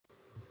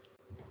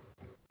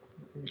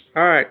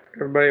All right,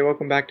 everybody,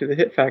 welcome back to the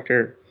Hit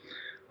Factor.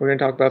 We're going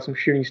to talk about some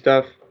shooting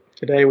stuff.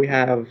 Today we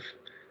have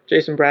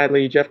Jason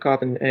Bradley, Jeff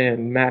Coffin,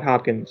 and Matt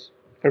Hopkins.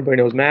 Everybody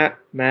knows Matt.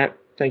 Matt,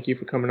 thank you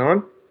for coming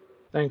on.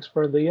 Thanks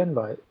for the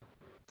invite.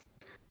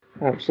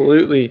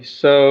 Absolutely.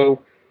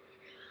 So,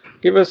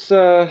 give us,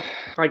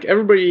 like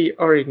everybody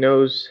already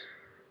knows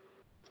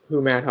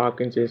who Matt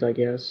Hopkins is, I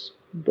guess,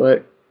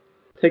 but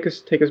take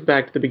us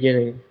back to the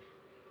beginning.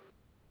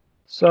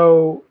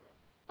 So,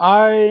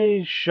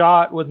 I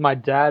shot with my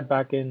dad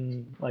back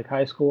in like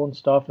high school and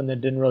stuff, and then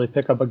didn't really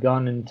pick up a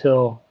gun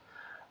until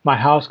my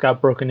house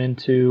got broken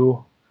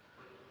into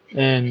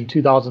in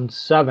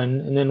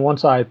 2007. And then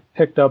once I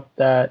picked up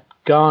that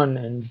gun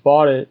and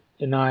bought it,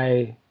 and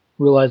I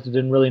realized I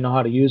didn't really know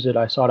how to use it,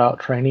 I sought out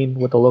training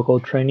with a local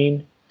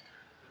training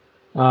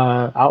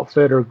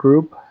outfit or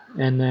group,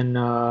 and then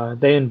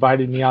they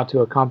invited me out to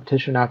a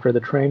competition after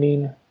the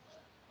training,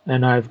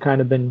 and I've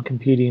kind of been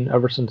competing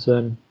ever since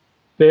then.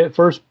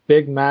 First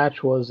big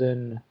match was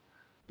in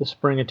the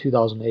spring of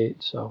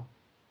 2008, so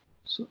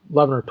it's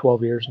 11 or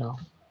 12 years now.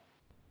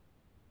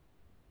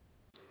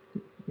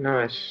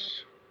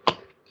 Nice.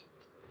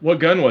 What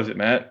gun was it,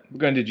 Matt?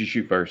 What gun did you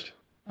shoot first?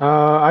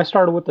 I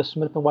started with the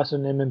Smith &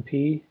 Wesson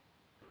M&P,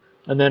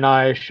 and then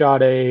I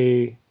shot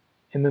a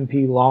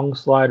M&P long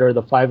slider,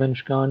 the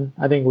 5-inch gun.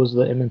 I think it was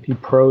the M&P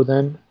Pro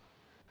then.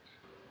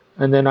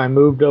 And then I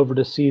moved over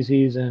to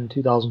CZs in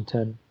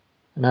 2010,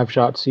 and I've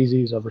shot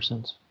CZs ever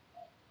since.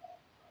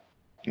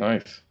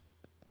 Nice.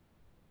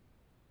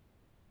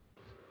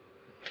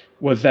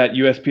 Was that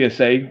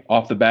USPSA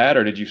off the bat,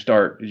 or did you shoot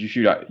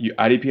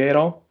IDPA at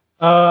all?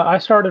 I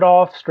started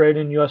off straight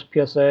in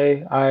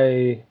USPSA.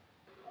 I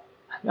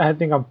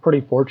think I'm pretty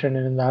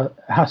fortunate in that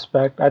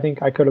aspect. I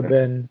think I could have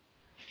been,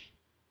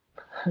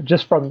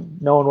 just from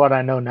knowing what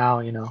I know now,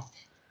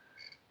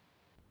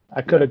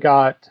 I could have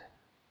got,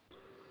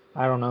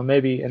 I don't know,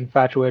 maybe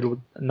infatuated with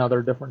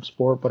another different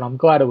sport, but I'm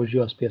glad it was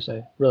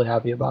USPSA. Really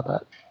happy about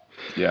that.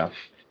 Yeah.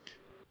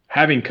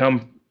 Having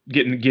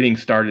getting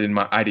started in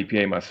my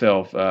IDPA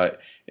myself,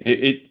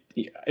 it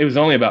was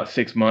only about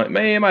 6 months,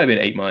 it might have been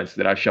 8 months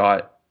that I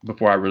shot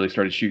before I really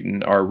started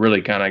shooting, or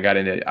really kind of got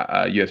into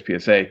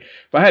USPSA.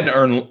 But I had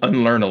to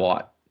unlearn a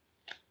lot.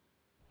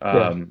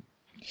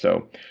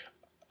 So,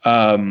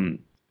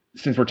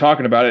 since we're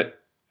talking about it,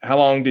 how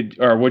long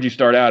what'd you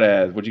start out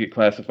as? What'd you get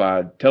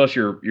classified? Tell us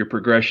your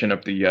progression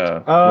up the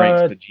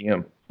ranks to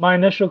GM. My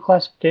initial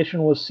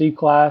classification was C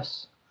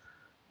class,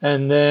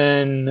 and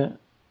then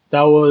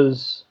that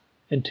was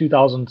in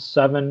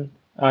 2007.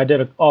 I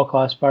did an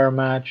all-class fire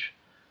match.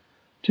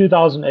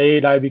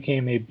 2008, I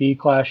became a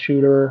B-class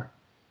shooter.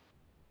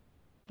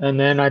 And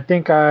then I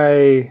think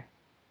I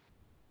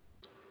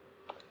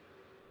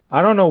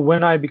don't know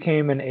when I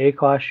became an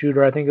A-class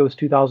shooter. I think it was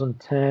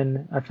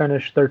 2010. I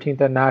finished 13th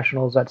at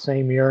Nationals that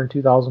same year in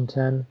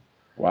 2010.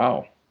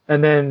 Wow.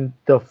 And then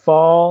the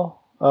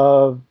fall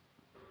of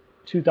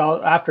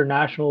 2000, after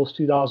Nationals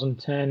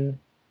 2010,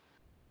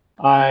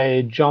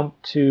 I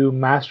jumped to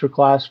master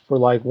class for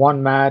like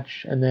one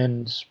match, and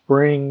then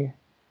spring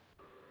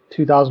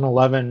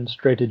 2011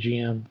 straight to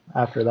GM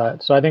after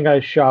that. So I think I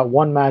shot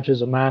one match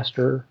as a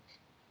master,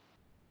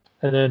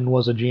 and then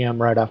was a GM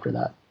right after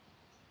that.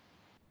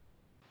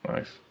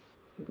 Nice.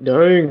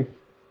 Dang.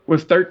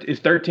 Is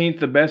 13th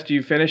the best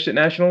you finished at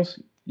Nationals?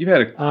 You've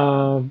had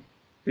didn't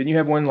you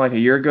have one like a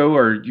year ago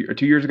or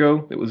 2 years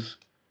ago?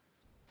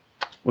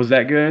 Was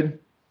that good?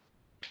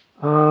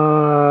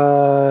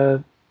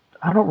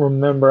 I don't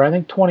remember. I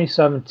think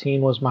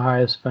 2017 was my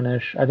highest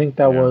finish. I think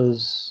that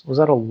was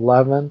that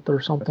 11th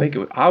or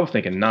something? I was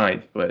thinking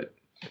 9th, but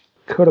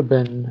could have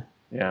been.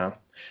 Yeah,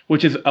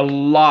 which is a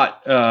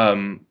lot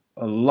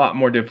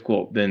more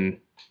difficult than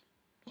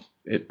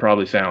it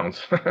probably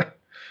sounds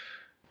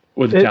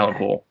with the talent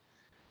pool.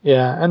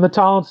 Yeah, and the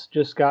talents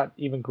just got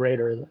even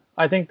greater.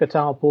 I think the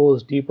talent pool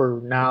is deeper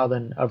now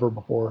than ever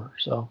before.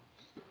 So.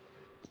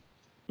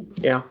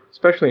 Yeah,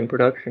 especially in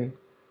production.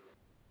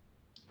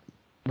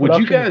 Would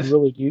you guys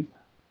really deep?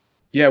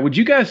 Yeah, would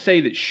you guys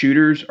say that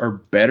shooters are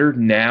better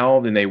now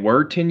than they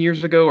were 10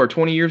 years ago or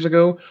 20 years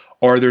ago,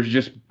 or there's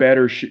just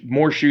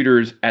more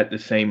shooters at the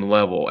same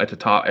level, at the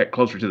top,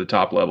 closer to the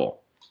top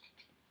level?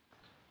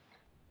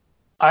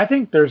 I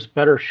think there's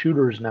better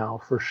shooters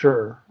now for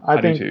sure. I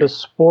think the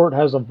sport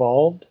has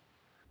evolved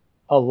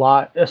a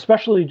lot,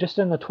 especially just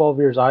in the 12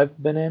 years I've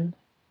been in.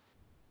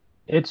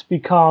 It's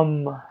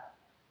become,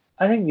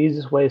 I think the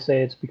easiest way to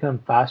say it's become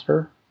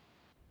faster.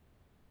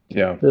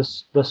 Yeah.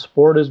 The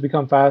sport has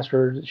become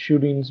faster,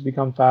 shooting's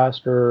become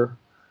faster.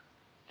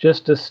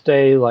 Just to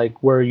stay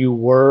like where you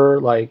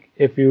were, like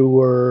if you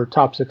were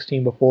top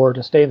 16 before,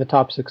 to stay in the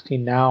top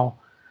 16 now,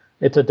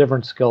 it's a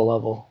different skill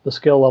level. The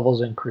skill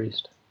level's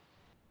increased.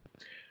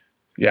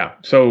 Yeah.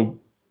 So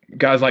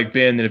guys like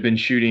Ben that have been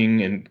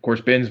shooting, and of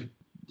course Ben's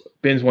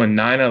won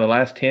 9 out of the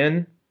last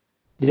 10.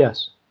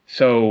 Yes.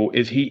 So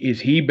is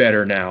he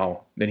better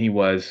now than he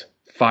was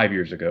 5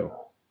 years ago?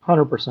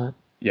 100%.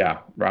 Yeah,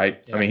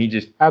 right. Yeah. I mean, he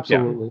just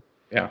absolutely.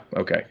 Yeah.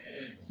 Okay.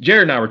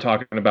 Jared and I were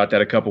talking about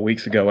that a couple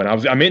weeks ago, and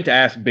I meant to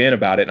ask Ben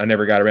about it, and I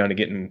never got around to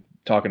getting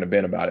talking to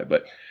Ben about it,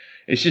 but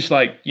it's just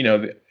like,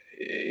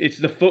 it's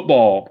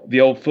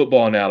the old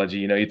football analogy.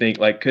 You think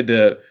like could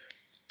the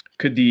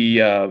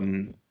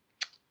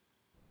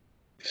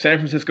San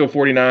Francisco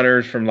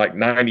 49ers from like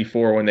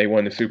 94 when they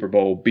won the Super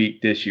Bowl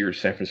beat this year's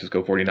San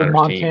Francisco 49ers The team?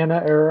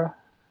 Montana era?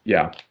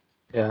 Yeah.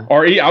 Yeah.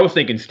 Or I was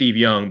thinking Steve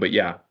Young, but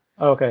yeah.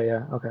 Okay,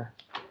 yeah, okay.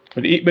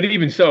 But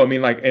even so, I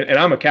mean, like, and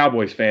I'm a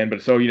Cowboys fan,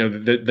 but so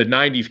the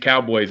 '90s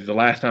Cowboys is the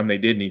last time they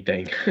did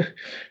anything.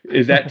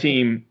 Is that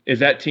team? Could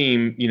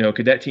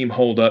that team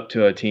hold up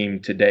to a team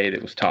today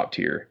that was top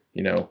tier?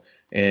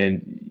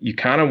 And you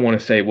kind of want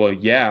to say, well,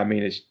 yeah. I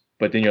mean,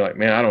 but then you're like,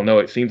 man, I don't know.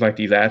 It seems like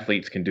these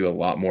athletes can do a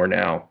lot more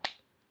now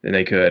than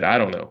they could. I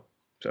don't know.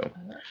 So,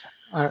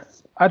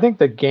 I think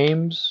the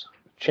game's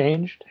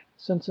changed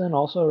since then,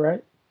 also,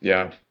 right?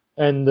 Yeah.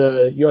 And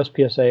the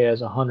USPSA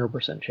has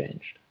 100%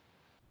 changed.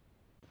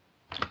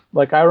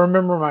 Like, I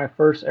remember my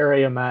first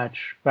area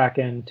match back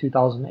in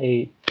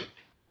 2008,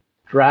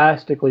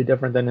 drastically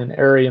different than an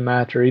area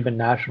match or even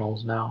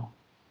nationals now.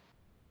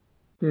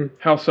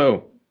 How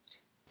so?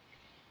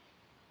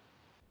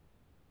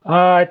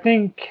 I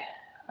think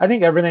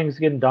everything's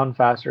getting done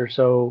faster.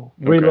 So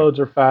reloads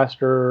are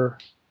faster,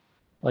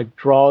 like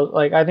draws.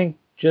 Like, I think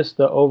just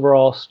the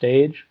overall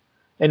stage,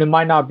 and it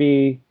might not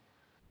be.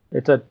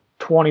 It's a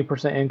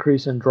 20%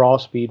 increase in draw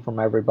speed from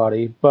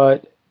everybody,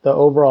 but the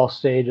overall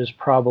stage is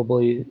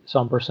probably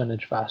some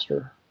percentage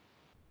faster.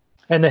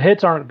 And the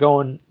hits aren't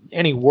going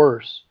any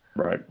worse.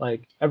 Right.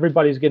 Like,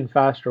 everybody's getting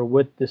faster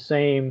with the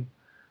same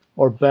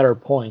or better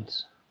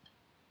points.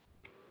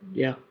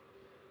 Yeah.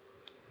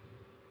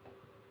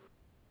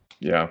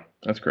 Yeah,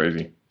 that's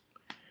crazy.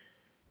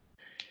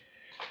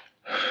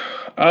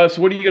 So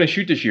what are you going to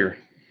shoot this year?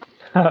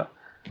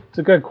 It's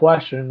a good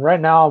question. Right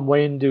now I'm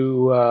waiting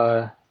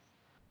to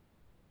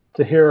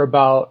hear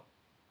about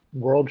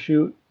World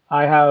Shoot.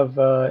 I have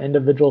an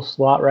individual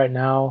slot right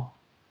now,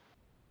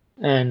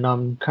 and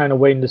I'm kind of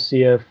waiting to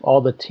see if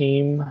all the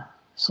team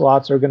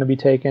slots are going to be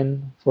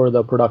taken for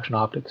the production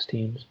optics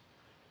teams.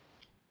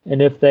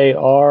 And if they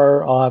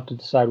are, I'll have to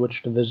decide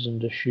which division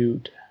to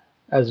shoot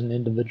as an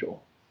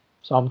individual.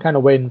 So I'm kind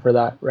of waiting for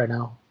that right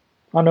now.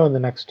 I'll know in the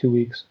next 2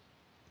 weeks.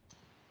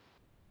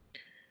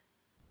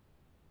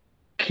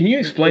 Can you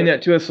explain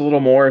that to us a little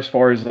more as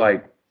far as,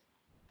 like,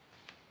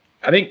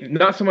 I think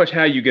not so much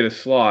how you get a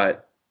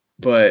slot,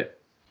 but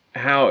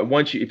how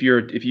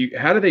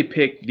how do they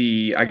pick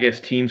the, I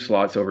guess, team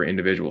slots over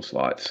individual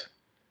slots?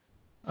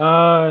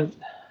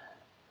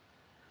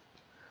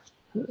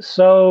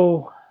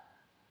 So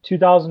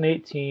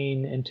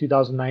 2018 and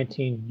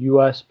 2019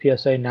 US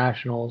PSA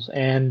Nationals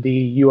and the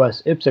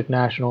US IPSC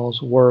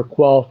Nationals were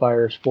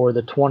qualifiers for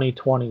the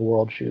 2020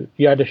 World Shoot.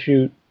 You had to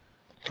shoot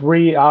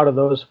 3 out of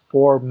those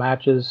 4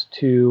 matches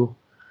to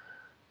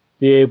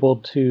be able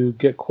to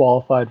get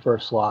qualified for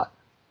a slot.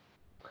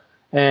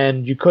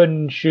 And you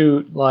couldn't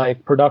shoot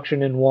like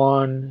production in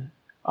one,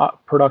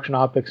 production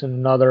optics in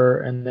another,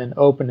 and then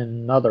open in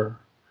another.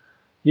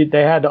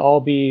 They had to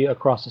all be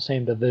across the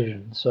same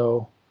division.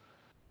 So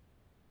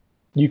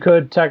you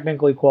could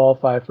technically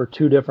qualify for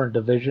 2 different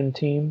division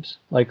teams,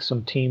 like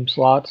some team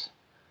slots.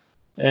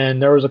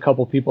 And there was a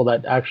couple people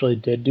that actually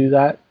did do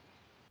that.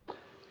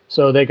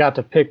 So they got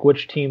to pick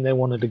which team they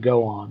wanted to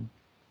go on.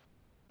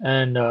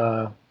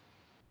 And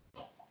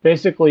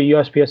basically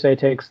USPSA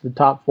takes the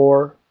top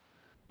 4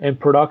 in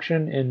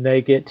production and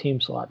they get team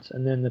slots.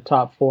 And then the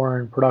top 4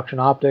 in production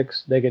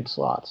optics, they get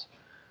slots.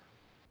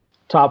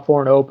 Top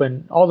 4 in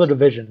open, all the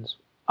divisions.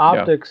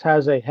 Optics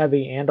has a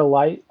heavy and a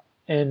light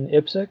in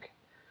IPSC.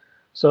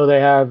 So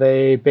they have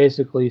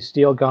basically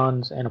steel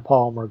guns and a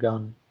polymer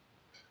gun.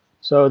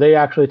 So they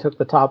actually took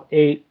the top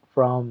 8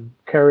 from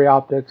carry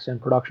optics and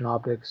production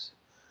optics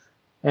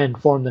and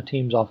formed the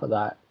teams off of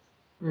that.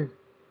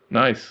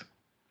 Nice.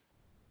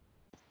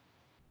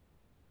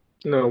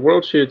 No,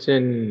 World Shoot's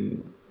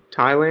in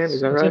Thailand,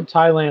 is that right? It's in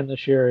Thailand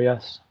this year,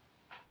 yes.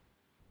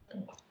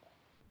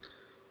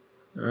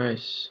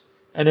 Nice.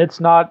 And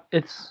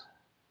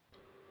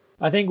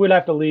I think we'd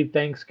have to leave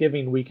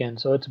Thanksgiving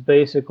weekend, so it's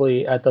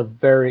basically at the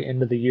very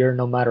end of the year,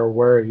 no matter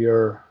where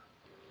you're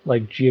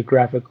like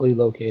geographically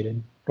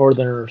located,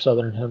 northern or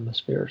southern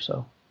hemisphere.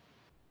 So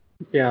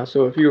yeah,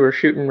 so if you were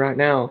shooting right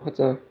now, that's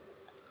a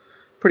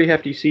pretty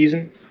hefty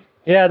season.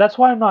 Yeah, that's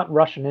why I'm not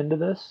rushing into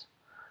this.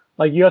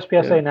 Like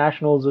USPSA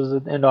Nationals is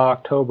at the end of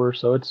October,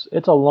 so it's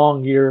a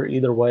long year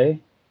either way.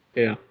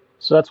 Yeah.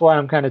 So that's why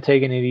I'm kind of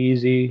taking it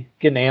easy,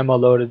 getting ammo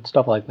loaded,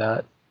 stuff like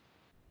that.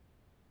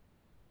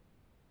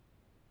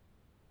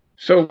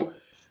 So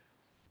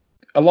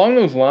along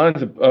those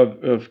lines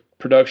of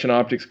production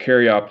optics,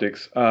 carry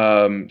optics,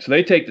 so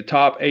they take the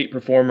top 8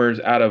 performers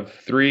out of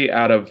 3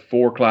 out of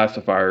 4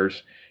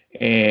 classifiers,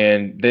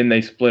 and then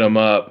they split them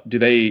up. Do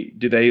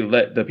they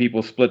let the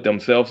people split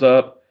themselves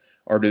up?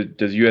 Or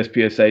does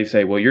USPSA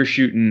say, well, you're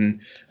shooting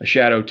a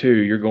Shadow 2,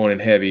 you're going in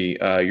heavy.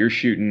 You're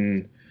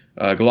shooting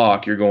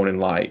Glock, you're going in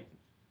light.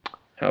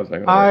 How's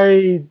that going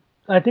to work?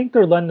 I think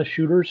they're letting the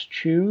shooters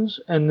choose,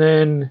 and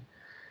then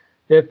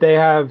if they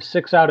have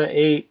 6 out of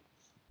 8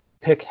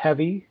 pick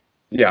heavy,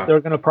 Yeah.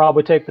 They're going to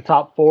probably take the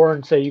top 4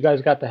 and say, you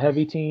guys got the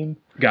heavy team.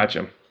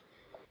 Gotcha.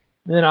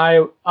 Then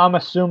I'm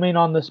assuming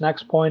on this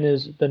next point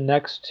is the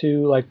next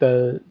two, like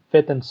the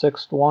 5th and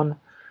 6th one.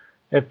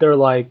 If they're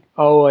like,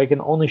 oh, I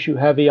can only shoot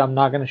heavy, I'm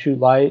not going to shoot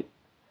light.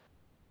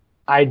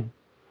 I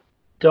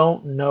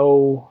don't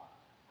know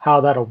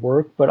how that'll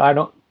work,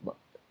 but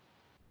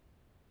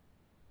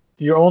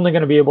you're only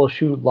going to be able to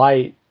shoot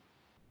light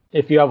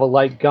if you have a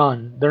light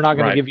gun. They're not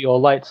going to give you a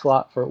light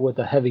slot with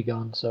a heavy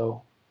gun.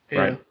 So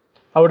right.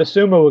 I would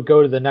assume it would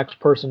go to the next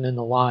person in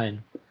the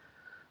line.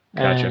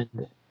 Gotcha.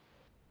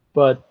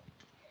 But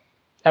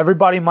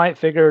everybody might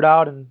figure it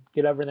out and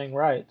get everything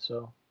right.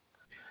 So,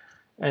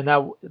 and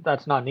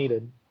that's not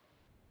needed.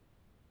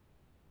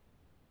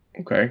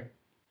 Okay.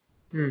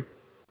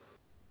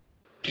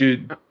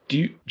 Jeff,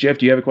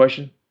 do you have a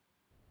question?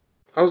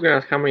 I was gonna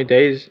ask, how many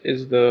days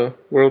is the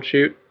World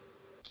Shoot?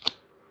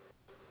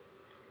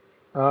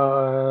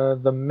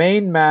 The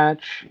main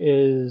match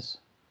is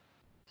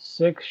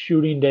 6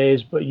 shooting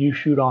days, but you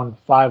shoot on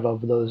 5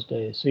 of those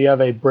days. So you have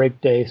a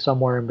break day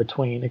somewhere in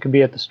between. It can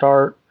be at the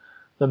start,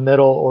 the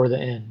middle, or the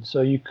end.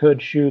 So you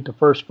could shoot the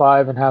first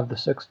 5 and have the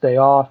 6th day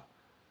off,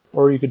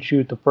 or you could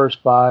shoot the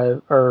first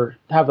 5, or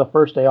have the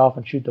first day off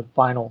and shoot the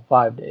final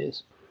 5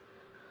 days.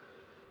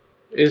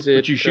 Is it?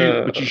 Would you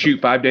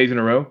shoot 5 days in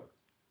a row?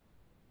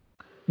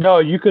 No,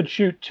 you could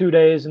shoot 2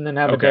 days and then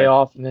have a day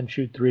off and then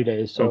shoot 3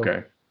 days. So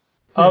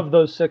of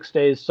those 6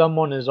 days,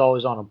 someone is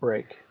always on a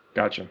break.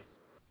 Gotcha.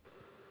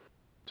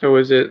 So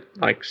is it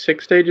like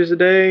 6 stages a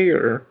day,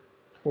 or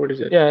what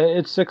is it? Yeah,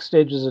 it's 6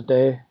 stages a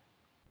day.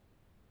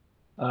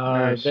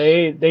 Nice.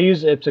 They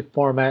use IPSC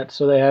format,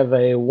 so they have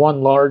a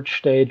 1 large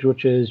stage,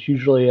 which is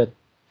usually a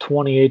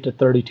 28 to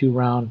 32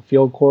 round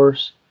field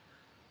course.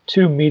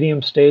 2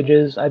 medium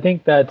stages. I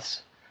think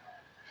that's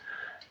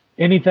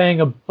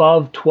anything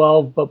above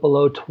 12 but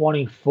below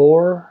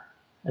 24.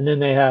 And then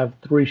they have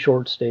 3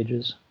 short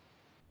stages,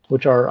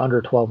 which are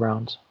under 12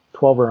 rounds.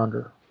 12 or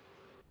under.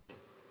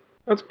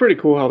 That's pretty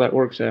cool how that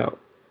works out.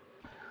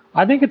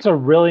 I think it's a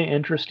really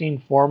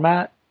interesting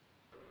format.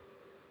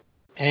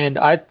 And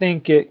I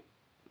think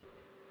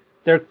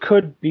there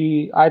could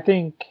be, I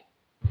think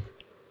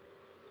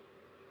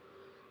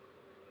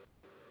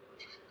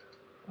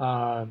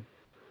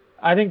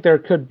there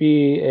could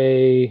be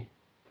a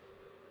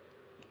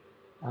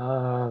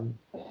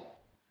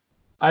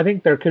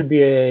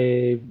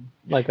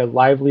like a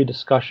lively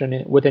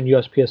discussion within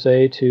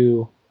USPSA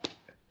to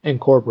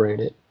incorporate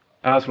it.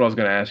 That's what I was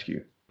going to ask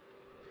you.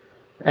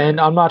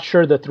 And I'm not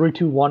sure the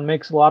 3-2-1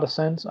 makes a lot of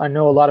sense. I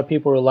know a lot of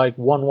people are like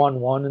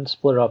 1-1-1 and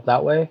split it up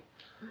that way.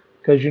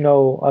 Because,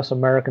 us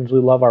Americans, we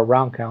love our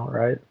round count,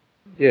 right?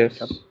 Yes.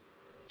 Yep.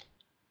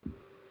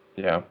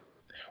 Yeah.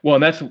 Well,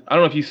 and I don't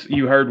know if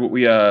you heard what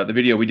the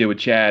video we did with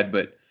Chad,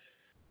 but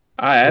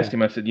I asked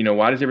him, I said,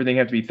 why does everything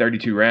have to be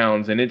 32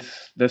 rounds? And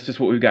that's just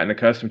what we've gotten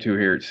accustomed to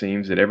here. It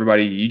seems that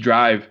you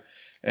drive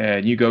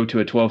and you go to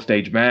a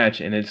 12-stage match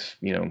and it's,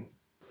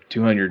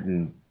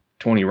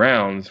 220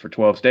 rounds for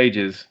 12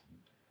 stages.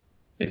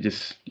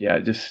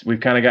 We've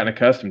kind of gotten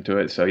accustomed to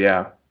it. So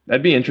yeah,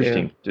 that'd be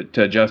interesting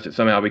to adjust it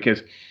somehow,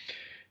 because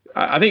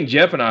I think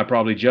Jeff and I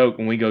probably joke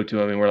when we go to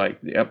them and we're like,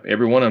 yep,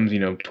 every one of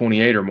them's,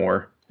 28 or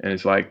more. And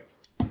it's like,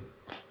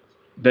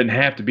 doesn't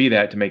have to be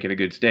that to make it a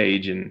good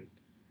stage. And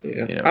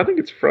I think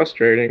it's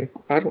frustrating.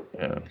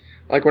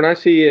 Like when I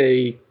see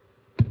a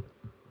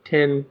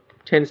 10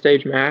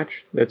 stage match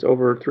that's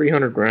over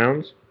 300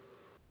 rounds,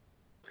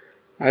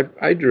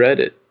 I dread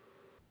it.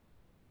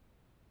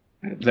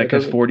 Is that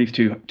because 40's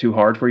too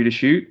hard for you to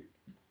shoot?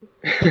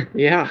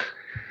 Yeah.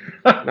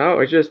 No,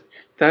 it's just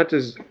I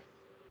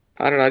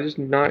don't know. I just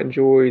not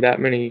enjoy that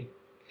many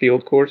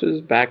field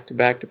courses back to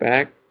back to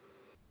back.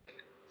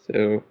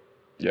 So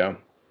yeah,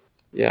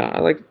 I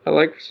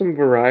like some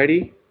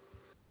variety.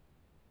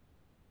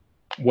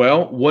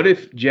 Well, what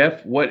if,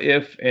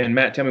 and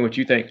Matt, tell me what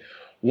you think.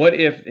 What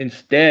if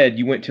instead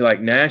you went to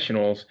like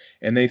nationals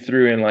and they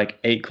threw in like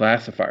 8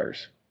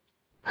 classifiers?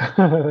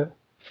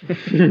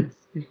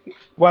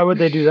 Why would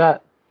they do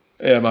that?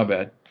 Yeah, my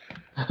bad.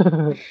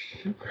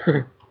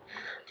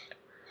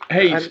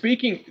 Hey,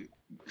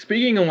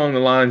 speaking along the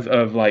lines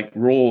of like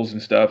rules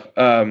and stuff,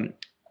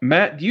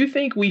 Matt, do you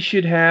think we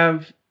should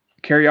have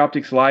carry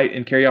optics light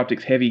and carry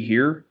optics heavy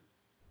here?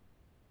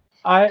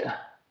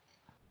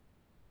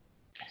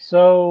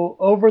 So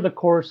over the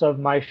course of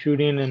my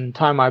shooting and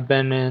time I've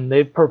been in,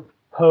 they've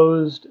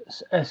proposed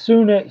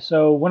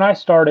so when I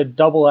started,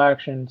 double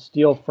action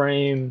steel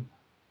frame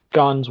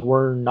guns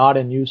were not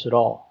in use at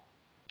all.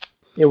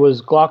 It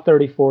was Glock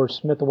 34,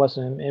 Smith &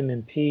 Wesson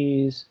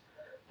M&Ps.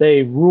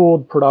 They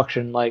ruled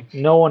production like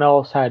no one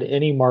else had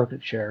any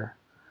market share.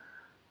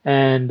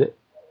 And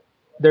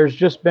there's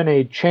just been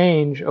a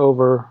change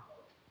over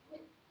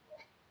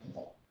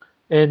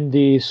in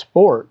the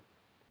sport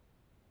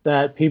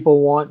that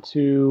people want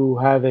to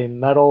have a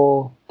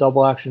metal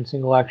double action,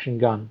 single action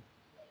gun.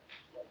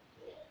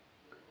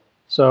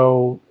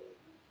 So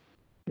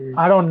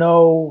I don't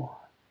know.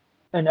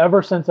 And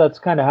ever since that's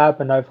kind of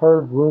happened, I've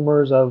heard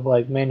rumors of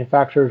like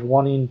manufacturers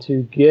wanting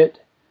to get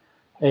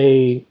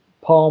a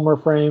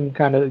polymer frame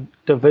kind of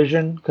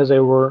division because they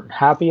weren't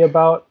happy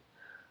about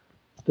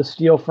the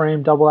steel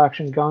frame double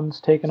action guns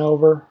taking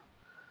over.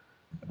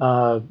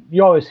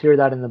 You always hear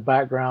that in the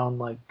background,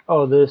 like,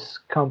 oh, this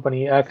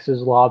company X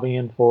is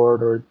lobbying for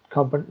it, or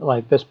company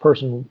like this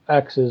person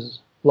X is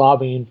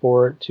lobbying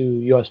for it to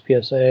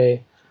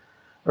USPSA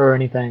or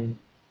anything.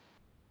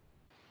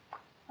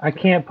 I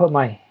can't put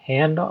my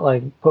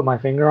put my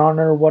finger on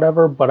it or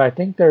whatever, but I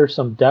think there's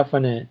some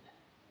definite.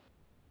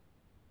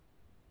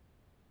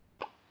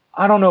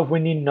 I don't know if we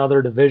need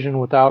another division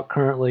without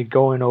currently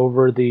going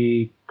over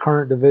the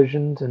current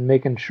divisions and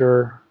making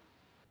sure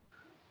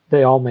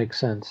they all make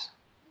sense.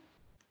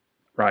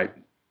 Right.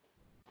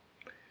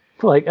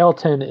 Like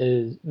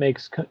L10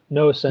 makes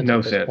no sense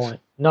at this point.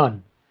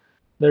 None.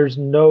 There's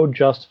no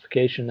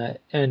justification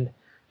that, and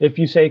if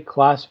you say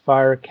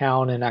classifier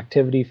count and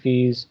activity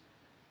fees,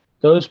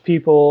 those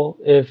people,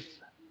 if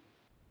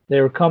they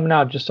were coming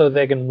out just so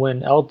they can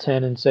win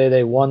L10 and say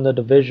they won the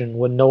division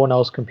with no one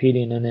else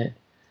competing in it,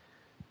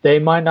 they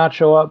might not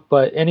show up,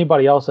 but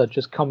anybody else that's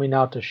just coming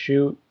out to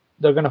shoot,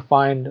 they're going to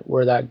find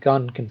where that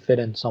gun can fit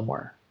in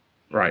somewhere.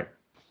 Right.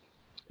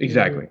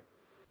 Exactly.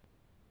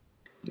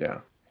 Yeah.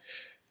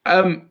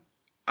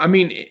 I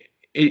mean,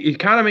 it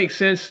kind of makes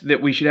sense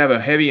that we should have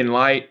a heavy and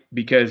light,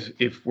 because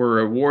if we're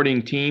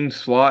awarding team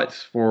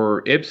slots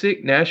for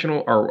IPSC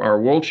national or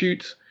world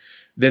shoots,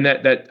 then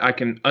that I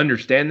can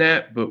understand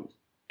that, but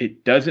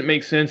it doesn't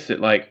make sense that,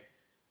 like,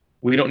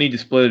 we don't need to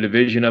split a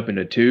division up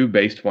into two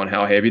based upon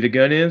how heavy the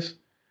gun is.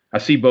 I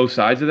see both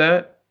sides of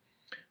that.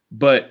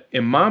 But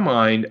in my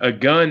mind, a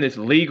gun that's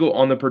legal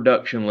on the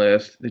production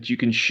list that you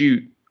can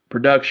shoot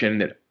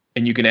production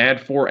and you can add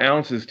 4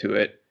 ounces to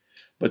it,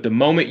 but the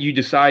moment you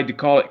decide to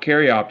call it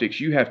carry optics,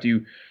 you have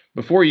to,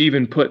 before you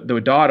even put the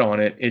dot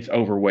on it, it's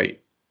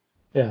overweight.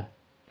 Yeah.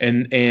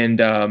 And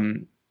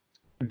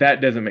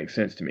that doesn't make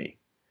sense to me.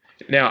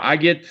 Now, I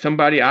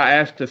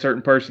asked a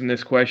certain person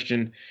this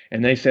question,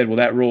 and they said, well,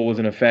 that rule was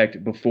in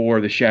effect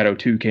before the Shadow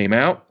 2 came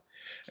out.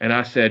 And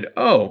I said,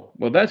 oh,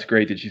 well, that's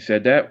great that you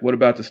said that. What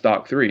about the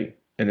Stock 3?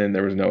 And then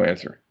there was no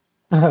answer.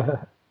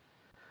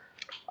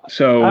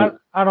 So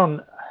I don't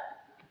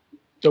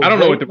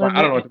know what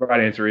the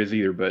right answer is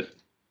either, but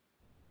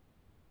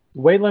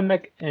weight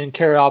limit and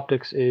carry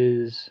optics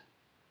is,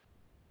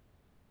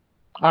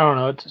 I don't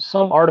know, it's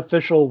some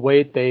artificial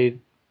weight they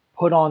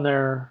put on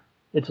there.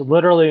 It's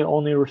literally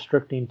only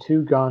restricting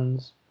 2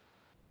 guns,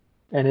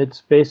 and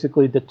it's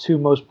basically the 2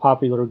 most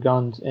popular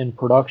guns in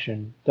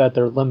production that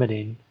they're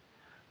limiting.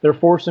 They're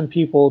forcing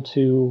people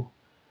to,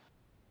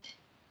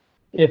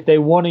 if they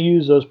want to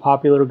use those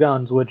popular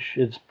guns, which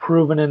is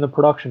proven in the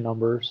production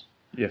numbers,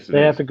 yes,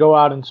 they have to go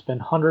out and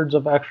spend hundreds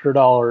of extra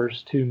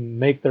dollars to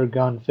make their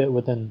gun fit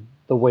within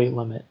the weight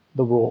limit,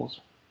 the rules.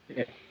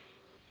 Yeah.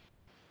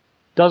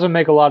 Doesn't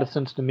make a lot of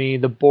sense to me.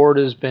 The board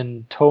has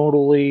been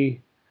totally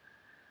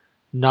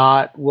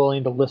not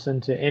willing to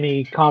listen to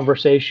any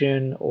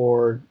conversation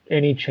or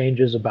any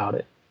changes about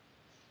it.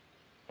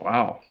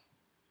 Wow.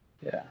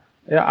 Yeah.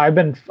 Yeah, I've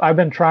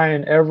been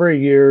trying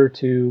every year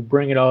to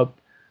bring it up.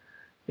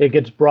 It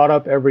gets brought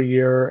up every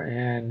year,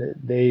 and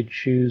they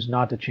choose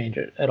not to change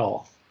it at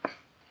all.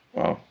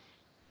 Wow.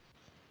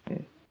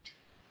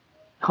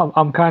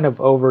 I'm kind of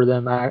over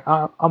them.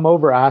 I'm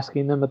over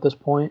asking them at this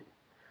point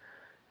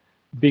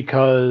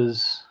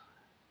because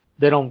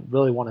they don't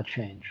really want to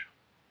change.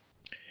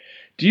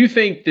 Do you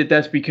think that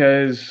that's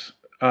because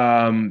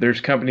there's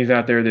companies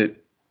out there that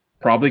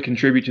probably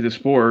contribute to the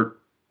sport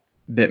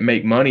that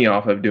make money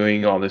off of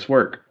doing all this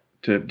work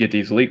to get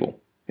these legal?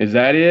 Is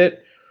that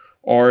it?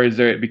 Or is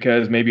it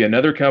because maybe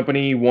another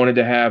company wanted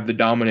to have the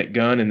dominant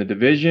gun in the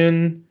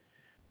division,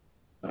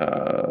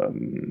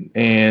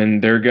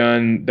 and their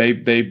gun,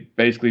 they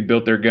basically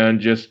built their gun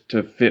just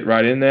to fit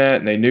right in that,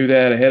 and they knew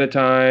that ahead of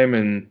time,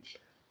 and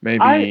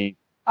maybe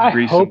I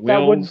grease hope some that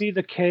wheels? wouldn't be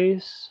the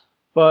case,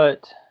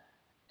 but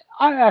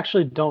I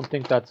actually don't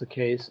think that's the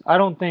case. I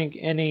don't think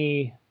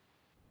any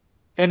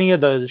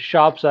of the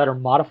shops that are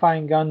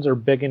modifying guns are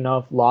big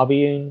enough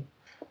lobbying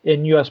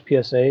in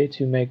USPSA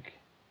to make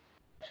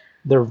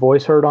their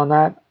voice heard on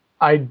that.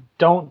 I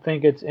don't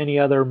think it's any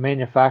other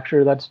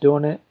manufacturer that's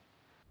doing it.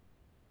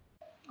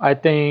 I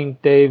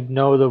think they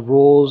know the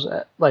rules.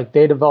 Like,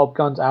 they developed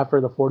guns after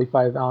the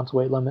 45-ounce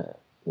weight limit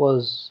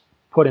was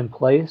put in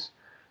place,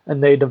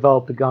 and they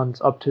developed the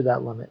guns up to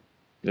that limit.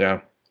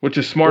 Yeah, which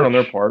is smart on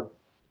their part.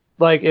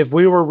 Like, if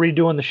we were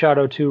redoing the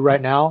Shadow 2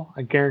 right now,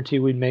 I guarantee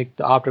we'd make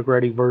the optic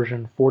ready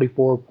version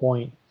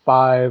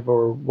 44.5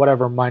 or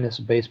whatever minus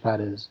base pad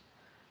is,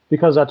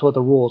 because that's what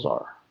the rules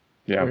are.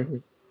 Yeah. Mm-hmm.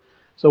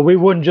 So we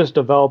wouldn't just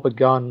develop a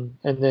gun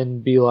and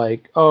then be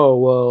like, oh,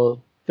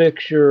 well,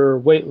 fix your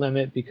weight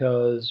limit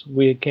because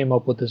we came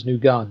up with this new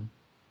gun.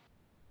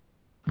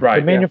 Right.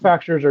 The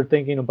manufacturers are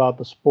thinking about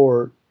the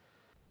sport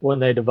when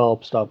they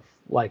develop stuff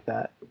like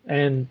that.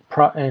 And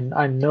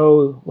I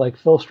know, like,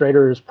 Phil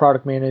Strader is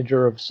product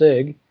manager of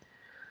SIG.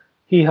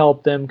 He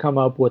helped them come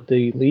up with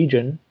the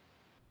Legion.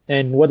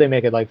 And what they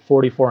make it, like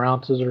 44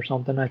 ounces or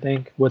something, I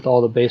think, with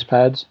all the base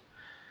pads.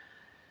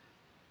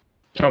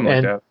 Something like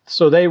And that.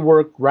 so they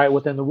work right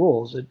within the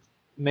rules. It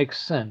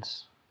makes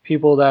sense.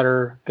 People that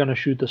are going to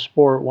shoot the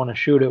sport want to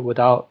shoot it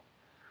without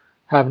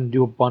having to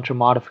do a bunch of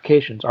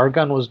modifications. Our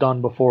gun was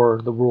done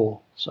before the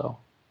rule, so.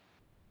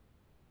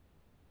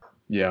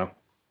 Yeah.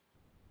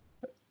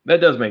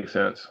 That does make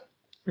sense.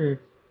 Hmm.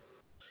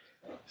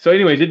 So,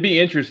 anyways, it'd be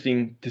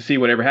interesting to see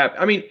whatever happens.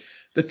 I mean,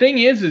 the thing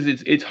is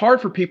it's hard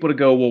for people to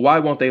go, well, why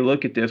won't they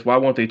look at this? Why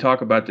won't they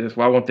talk about this?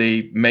 Why won't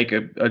they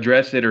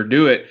address it or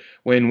do it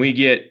when we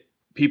get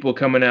people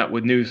coming out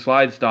with new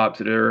slide stops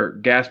that are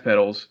gas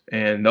pedals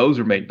and those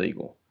are made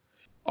legal?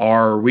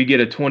 Or we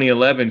get a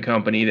 2011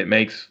 company that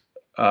makes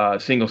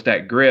single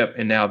stack grip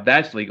and now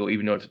that's legal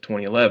even though it's a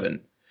 2011.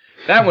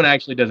 That one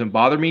actually doesn't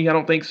bother me, I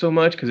don't think, so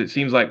much because it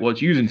seems like, well,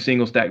 it's using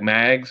single stack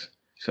mags.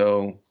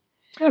 So,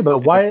 Yeah, but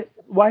why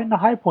isn't the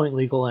high point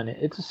legal in it?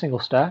 It's a single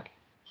stack.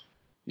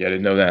 yeah, I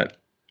didn't know that.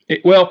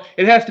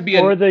 It has to be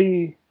Or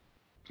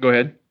Go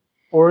ahead.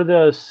 Or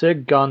the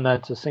SIG gun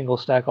that's a single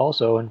stack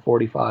also in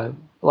 45.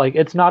 Like,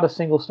 it's not a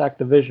single stack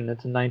division.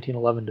 It's a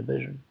 1911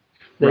 division.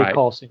 They Right.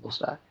 call single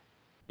stack.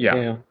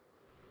 Yeah.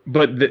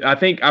 But I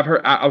think I've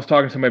heard. I was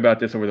talking to somebody about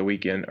this over the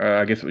weekend.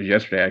 I guess it was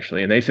yesterday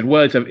actually, and they said,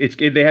 "Well, they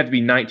have to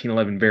be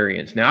 1911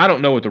 variants." Now I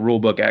don't know what the rule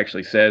book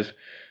actually says.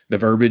 The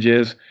verbiage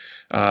is,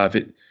 if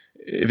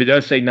it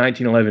does say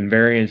 1911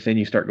 variants, then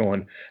you start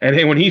going. And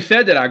then when he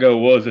said that, I go,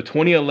 "Well, is a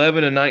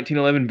 2011 a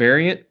 1911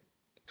 variant?"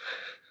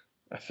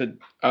 I said,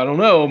 "I don't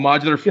know.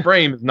 Modular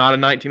frame is not a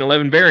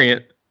 1911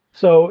 variant."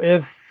 So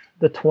if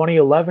the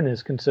 2011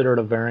 is considered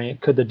a variant,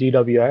 could the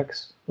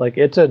DWX, like,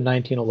 it's a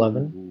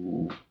 1911.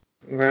 Ooh.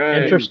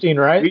 Right. Interesting,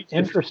 right?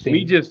 Interesting.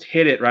 We just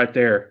hit it right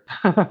there.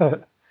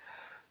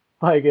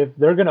 Like, if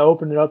they're going to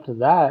open it up to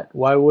that,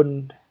 why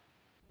wouldn't...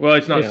 Well,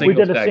 it's not Yeah. single We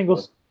did stack. a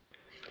single...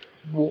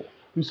 Well,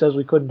 who says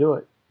we couldn't do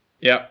it?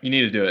 Yeah, you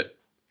need to do it.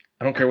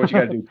 I don't care what you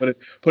got to do.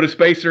 Put a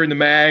spacer in the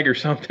mag or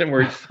something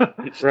where it's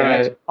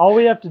Right. stacked. All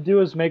we have to do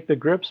is make the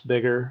grips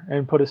bigger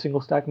and put a single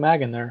stack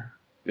mag in there.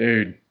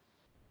 Dude.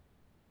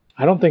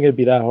 I don't think it'd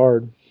be that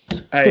hard.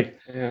 Hey,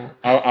 Yeah.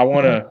 I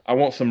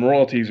want some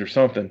royalties or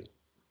something.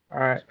 All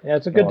right. Yeah,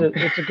 it's a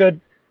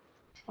good.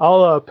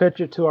 I'll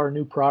pitch it to our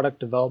new product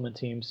development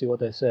team. See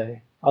what they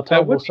say. I'll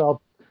tell them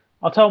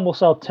we'll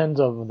sell tens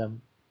of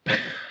them.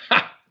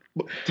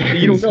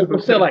 You don't know.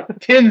 We'll sell like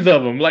tens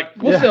of them. Like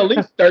we'll sell at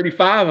least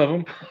 35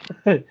 of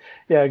them.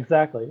 Yeah,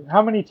 exactly.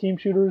 How many team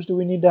shooters do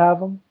we need to have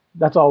them?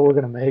 That's all we're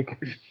gonna make.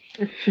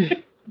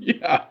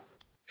 Yeah.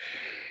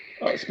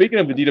 Speaking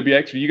of the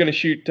DWX, are you gonna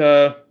shoot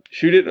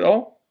it at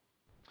all?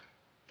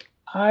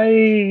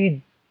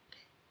 I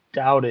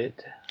doubt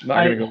it.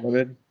 Not gonna go with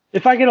it.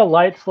 If I get a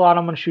light slot,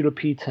 I'm gonna shoot a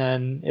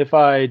P10. If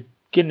I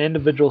get an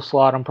individual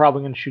slot, I'm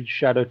probably gonna shoot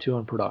Shadow 2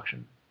 in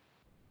production.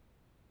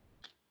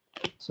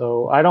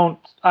 So I don't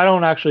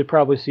actually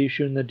probably see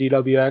shooting the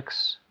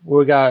DWX.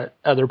 We got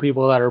other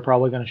people that are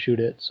probably gonna shoot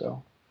it.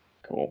 So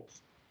cool.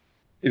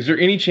 Is there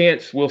any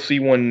chance we'll see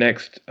one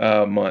next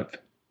month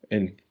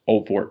in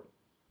Old Fort?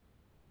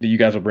 That you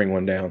guys will bring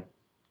one down?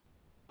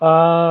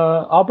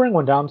 I'll bring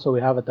one down so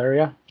we have it there.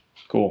 Yeah.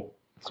 Cool.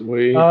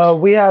 Sweet.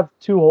 We have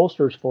 2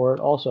 holsters for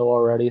it also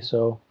already,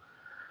 so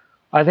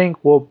I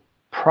think we'll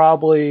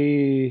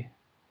definitely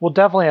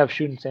have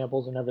shooting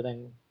samples and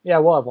everything. Yeah,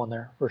 we'll have one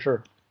there for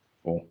sure.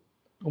 Cool.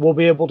 We'll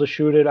be able to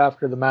shoot it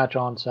after the match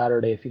on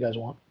Saturday if you guys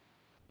want.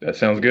 That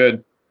sounds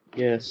good.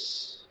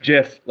 Yes.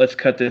 Jeff, let's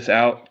cut this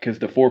out because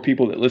the 4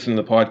 people that listen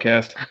to the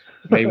podcast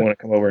may want to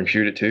come over and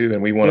shoot it too,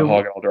 and we want to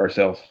hog it all to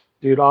ourselves.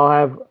 Dude, I'll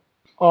have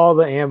all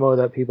the ammo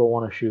that people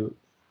want to shoot.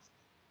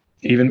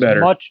 Even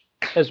better.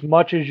 As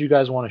much as you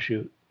guys want to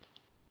shoot.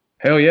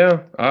 Hell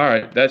yeah. All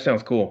right. That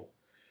sounds cool.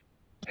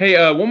 Hey,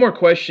 one more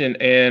question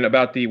and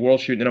about the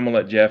World Shoot, and then I'm going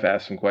to let Jeff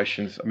ask some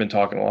questions. I've been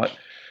talking a lot.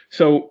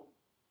 So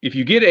if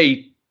you get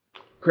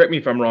correct me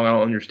if I'm wrong, I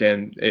don't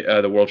understand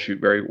the World Shoot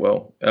very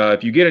well.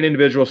 If you get an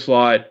individual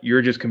slot,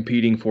 you're just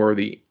competing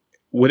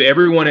with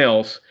everyone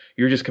else,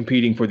 you're just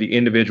competing for the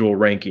individual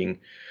ranking.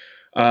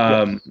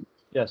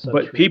 Yes,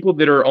 but true. people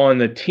that are on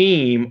the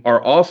team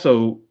are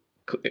also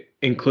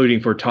including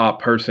for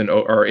top person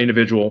or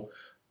individual.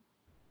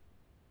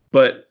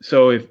 But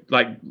so if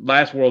like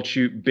last World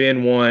Shoot,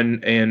 Ben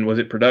won, and was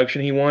it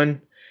production he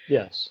won?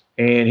 Yes.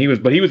 And he was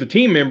a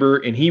team member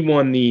and he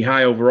won the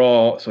high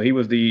overall, so he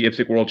was the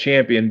IPSC world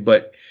champion.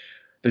 But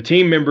the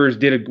team members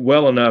did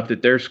well enough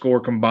that their score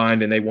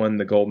combined and they won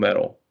the gold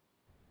medal.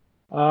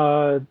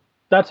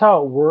 That's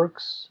how it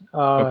works.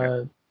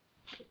 Okay.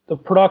 The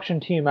production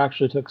team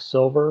actually took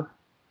silver.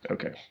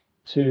 Okay.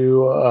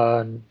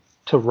 To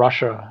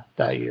Russia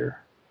that year.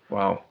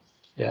 Wow.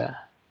 Yeah.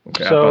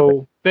 Okay.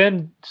 So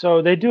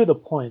so they do the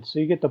points. So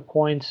you get the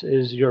points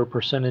is your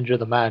percentage of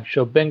the match.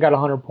 So Ben got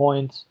 100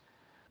 points,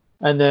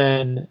 and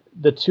then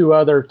the 2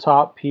 other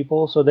top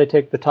people. So they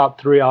take the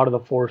top 3 out of the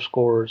 4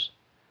 scores.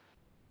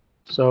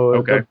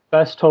 So the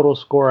best total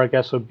score, I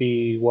guess, would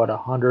be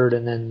 100,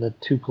 and then the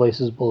 2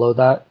 places below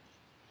that.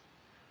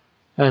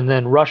 And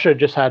then Russia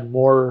just had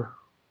more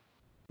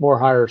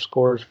higher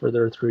scores for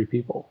their 3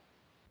 people.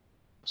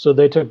 So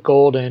they took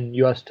gold and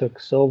US took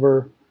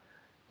silver,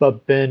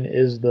 but Ben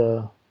is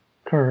the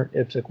current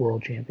IPSC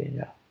world champion.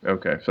 Yeah.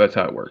 Okay, so that's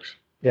how it works.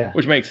 Yeah.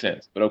 Which makes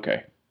sense, but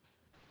okay.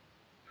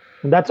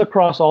 And that's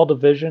across all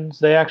divisions.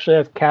 They actually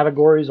have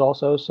categories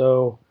also.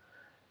 So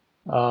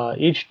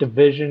each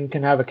division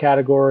can have a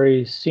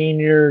category: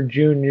 senior,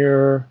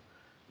 junior,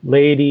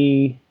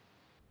 lady.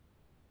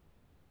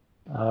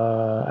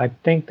 I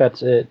think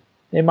that's it.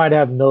 They might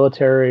have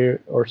military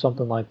or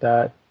something like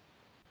that.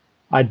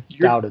 I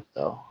doubt it,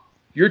 though.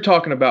 You're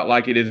talking about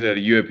like it is at a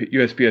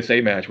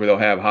USPSA match where they'll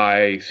have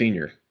high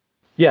senior.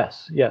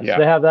 Yes. Yeah.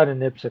 They have that in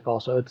IPSC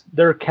also.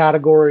 Their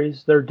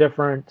categories. They're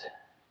different.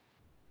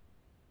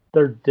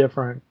 They're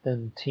different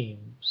than team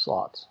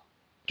slots.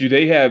 Do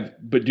they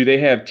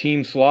have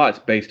team slots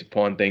based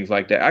upon things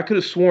like that? I could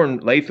have sworn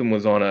Latham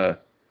was on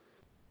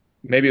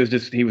maybe it was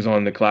just he was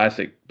on the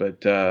classic,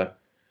 but I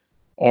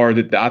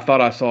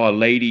thought I saw a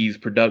ladies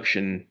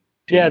production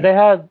team. Yeah, they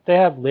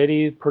have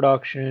lady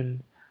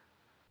production.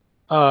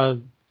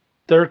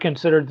 They're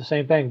considered the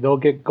same thing. They'll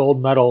get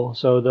gold medal.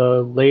 So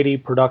the lady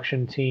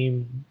production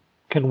team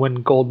can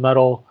win gold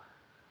medal.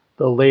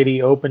 The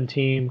lady open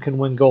team can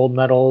win gold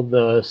medal.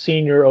 The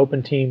senior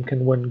open team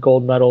can win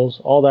gold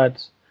medals. All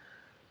that's,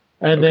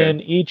 and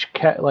then each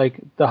like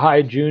the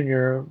high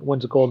junior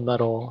wins a gold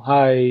medal.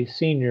 High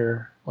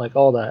senior, like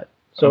all that.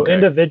 So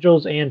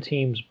individuals and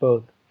teams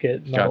both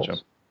get medals.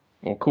 Gotcha.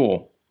 Well,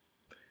 cool.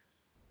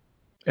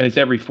 And it's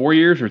every 4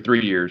 years or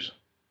 3 years?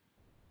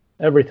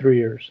 Every 3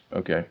 years.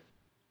 Okay.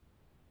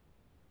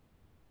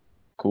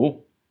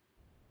 Cool.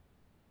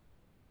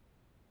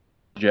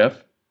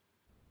 Jeff?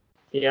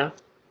 Yeah.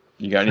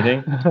 You got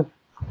anything?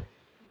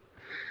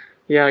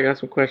 Yeah, I got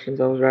some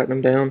questions. I was writing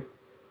them down.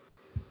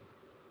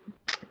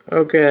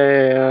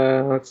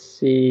 Okay, let's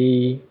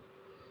see.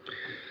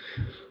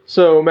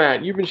 So,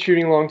 Matt, you've been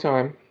shooting a long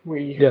time.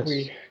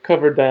 We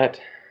covered that.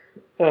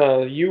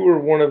 You were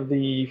one of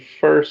the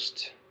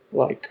first,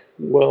 like,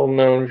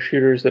 well-known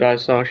shooters that I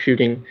saw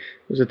shooting.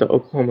 It was at the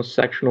Oklahoma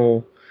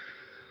sectional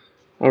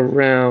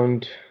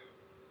around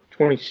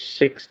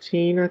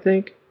 2016, I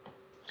think.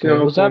 In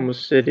Oklahoma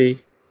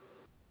City.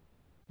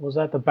 Was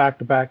that the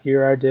back-to-back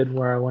year I did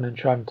where I went and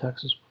shot in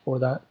Texas before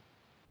that?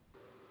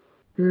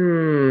 I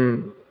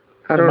don't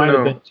know. It might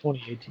have been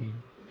 2018.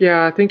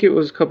 Yeah, I think it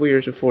was a couple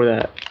years before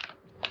that.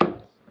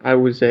 I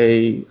was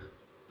a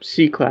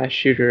C-class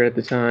shooter at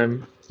the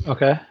time.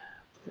 Okay.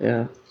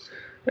 Yeah.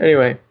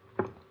 Anyway,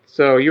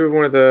 so you were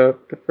one of the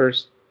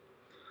first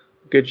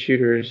good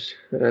shooters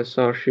that I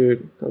saw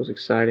shoot. That was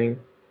exciting.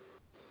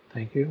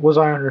 Thank you. Was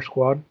I on your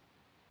squad?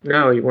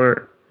 No, you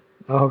weren't.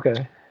 Oh,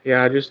 okay.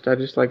 Yeah, I just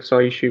like saw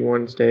you shoot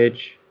one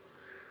stage.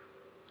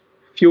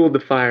 Fueled the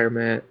fire,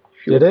 Matt.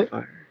 Did it?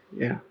 Fire.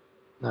 Yeah.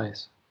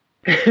 Nice.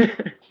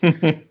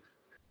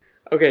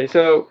 Okay,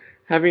 so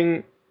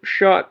having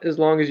shot as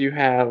long as you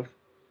have,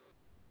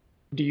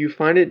 do you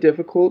find it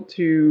difficult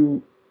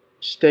to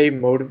stay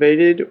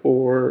motivated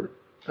or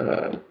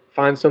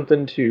find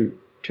something to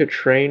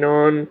train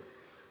on?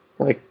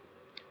 Like,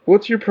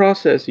 what's your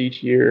process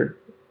each year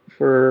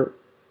for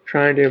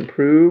trying to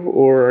improve,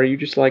 or are you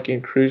just like in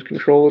cruise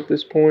control at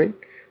this point?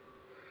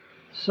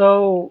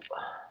 So,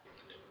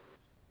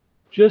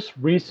 just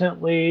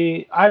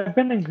recently, I've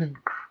been in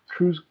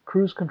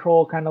cruise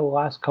control kind of the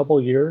last couple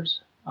of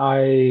years.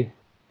 I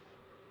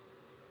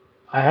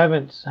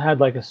haven't had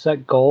like a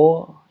set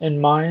goal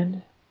in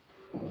mind.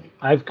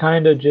 I've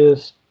kind of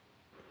just,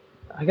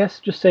 I guess,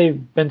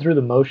 been through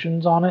the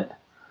motions on it.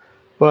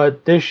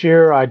 But this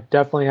year, I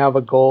definitely have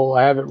a goal.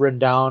 I have it written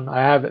down. I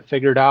have it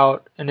figured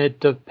out, and it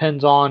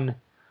depends on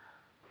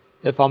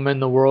if I'm in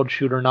the world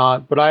shoot or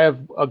not. But I have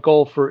a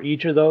goal for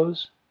each of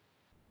those.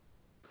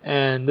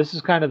 And this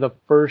is kind of the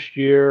first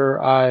year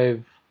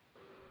I've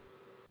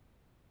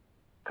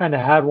kind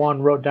of had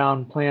one, wrote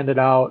down, planned it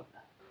out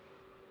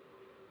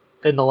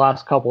in the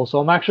last couple. So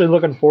I'm actually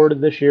looking forward to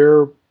this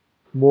year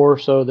more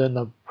so than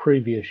the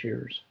previous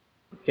years.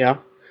 Yeah.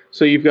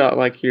 So you've got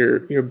like your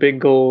big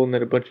goal and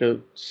then a bunch of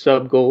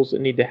sub goals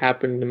that need to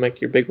happen to make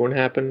your big one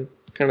happen,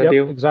 kind of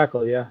deal?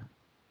 Exactly, yeah.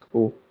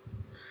 Cool.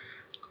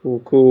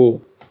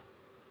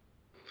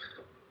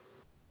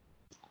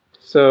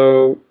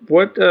 So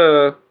what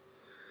does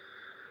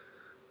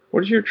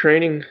your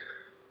training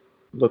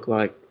look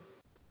like?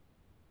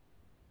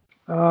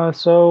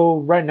 So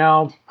right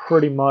now,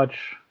 pretty much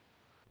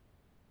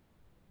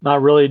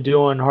not really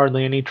doing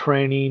hardly any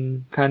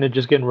training, kind of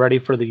just getting ready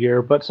for the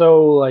year. But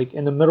so like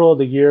in the middle of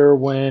the year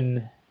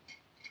when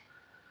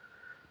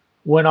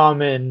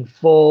I'm in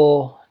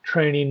full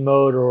training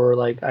mode, or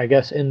like I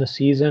guess in the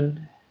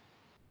season.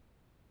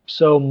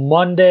 So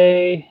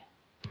Monday,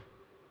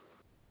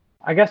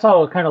 I guess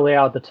I'll kind of lay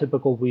out the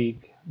typical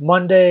week.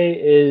 Monday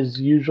is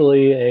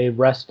usually a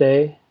rest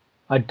day.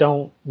 I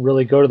don't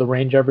really go to the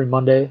range every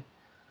Monday.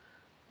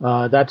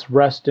 That's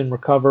rest and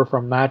recover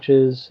from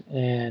matches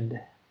and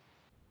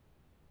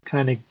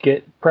kind of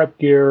get prep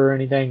gear or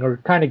anything, or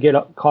kind of get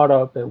caught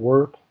up at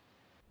work,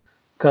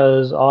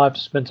 because I'll have to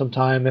spend some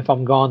time if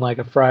I'm gone like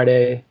a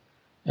Friday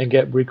and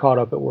get re-caught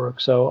up at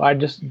work. So I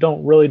just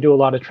don't really do a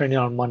lot of training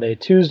on Monday.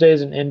 Tuesday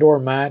is an indoor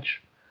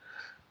match.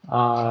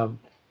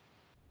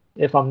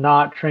 If I'm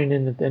not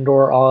training at the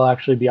indoor, I'll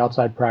actually be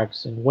outside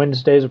practicing.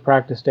 Wednesday's a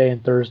practice day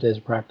and Thursday's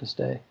a practice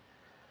day.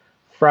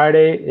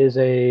 Friday is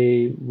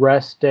a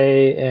rest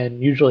day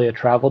and usually a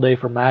travel day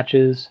for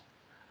matches.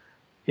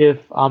 If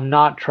I'm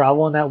not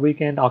traveling that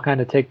weekend, I'll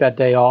kind of take that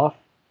day off.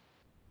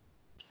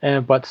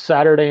 But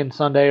Saturday and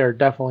Sunday are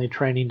definitely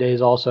training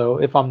days also.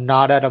 If I'm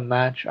not at a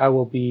match, I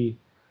will be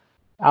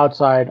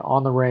outside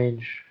on the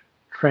range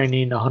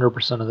training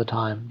 100% of the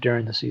time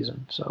during the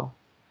season. So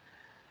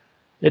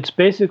it's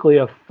basically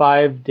a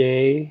 5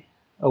 day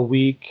a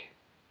week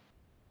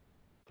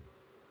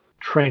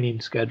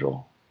training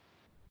schedule.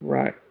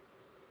 Right.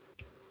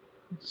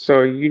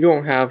 So you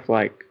don't have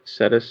like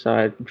set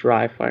aside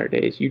dry fire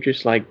days. You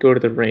just like go to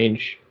the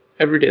range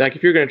every day. Like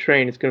if you're gonna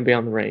train, it's gonna be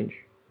on the range.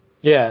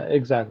 Yeah,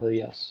 exactly.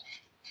 Yes.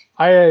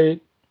 To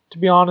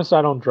be honest,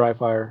 I don't dry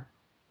fire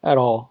at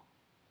all.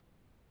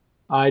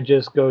 I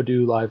just go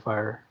do live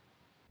fire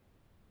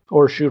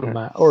or shoot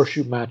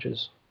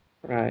matches.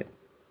 Right.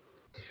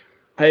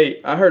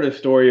 Hey, I heard a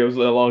story. It was a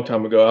long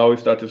time ago. I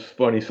always thought this was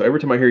funny. So every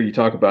time I hear you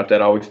talk about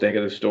that, I always think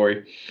of this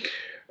story.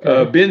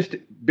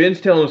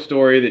 Ben's telling a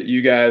story that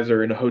you guys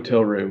are in a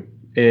hotel room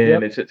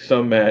and it's at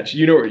some match.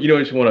 You know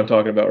which one I'm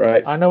talking about,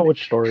 right? I know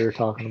which story you're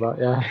talking about.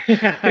 Yeah.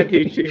 Yeah, I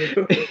do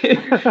too.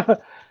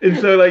 And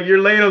so like you're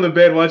laying on the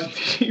bed watching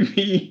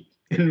TV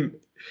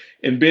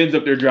and Ben's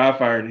up there dry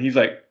firing and he's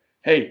like,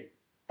 "Hey,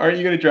 aren't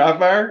you gonna dry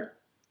fire?"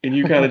 And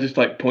you kind of just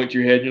like point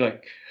your head and you're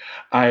like,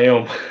 "I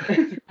am."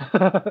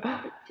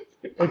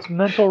 It's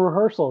mental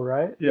rehearsal,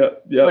 right? Yeah.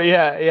 But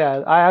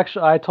yeah.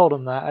 I told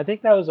him that. I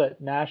think that was at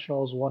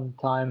Nationals one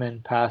time in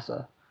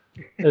Pasa,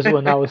 is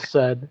when that was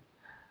said.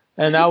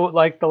 And that was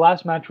like the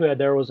last match we had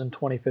there was in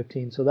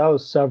 2015, so that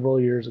was several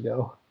years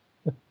ago.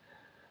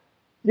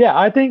 Yeah,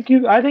 I think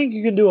you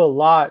can do a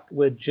lot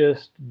with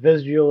just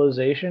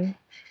visualization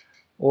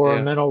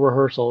or mental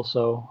rehearsal.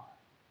 So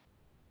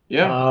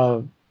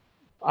I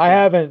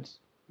haven't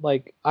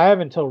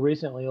till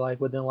recently, like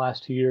within the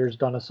last 2 years,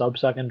 done a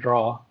sub-second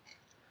draw.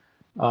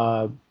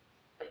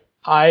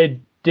 I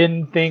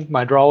didn't think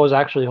my draw was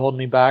actually holding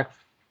me back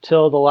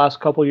till the last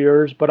couple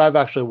years, but I've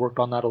actually worked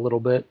on that a little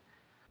bit.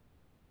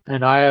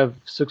 And I have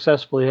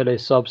successfully hit a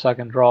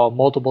sub-second draw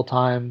multiple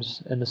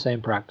times in the same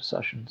practice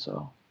session.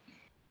 So,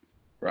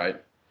 right.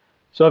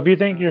 So if you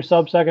think your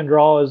sub-second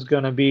draw is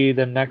going to be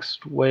the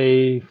next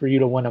way for you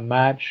to win a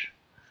match,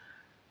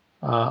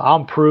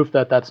 I'm proof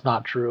that that's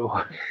not true.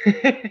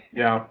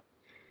 Yeah.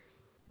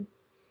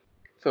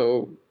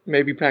 So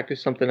maybe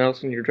practice something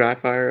else in your dry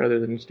fire other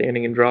than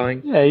standing and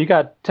drawing. Yeah, you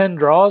got 10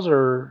 draws,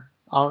 or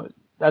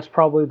that's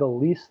probably the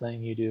least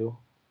thing you do.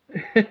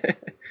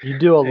 You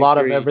do a lot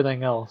of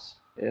everything else.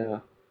 Yeah.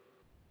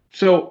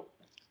 So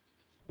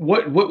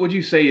what would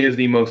you say is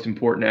the most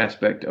important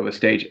aspect of a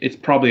stage? It's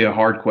probably a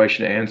hard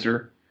question to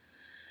answer.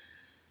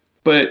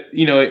 But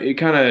it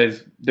kind of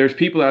is. There's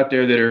people out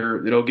there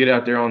that'll get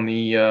out there on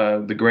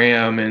the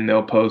gram and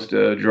they'll post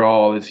a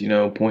draw that's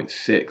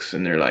 0.6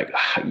 and they're like,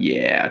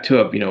 yeah, to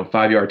a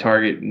 5-yard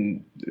target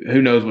and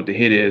who knows what the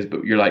hit is,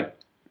 but you're like,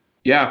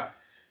 yeah,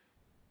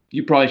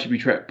 you probably should be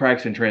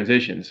practicing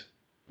transitions,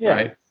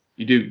 right?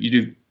 You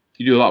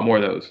do a lot more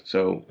of those.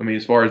 So I mean,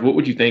 as far as what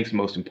would you think is the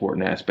most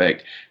important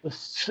aspect?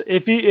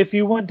 If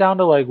you went down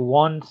to like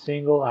one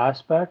single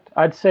aspect,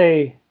 I'd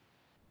say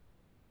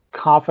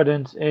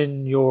confidence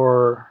in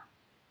your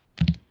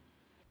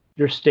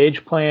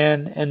stage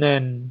plan, and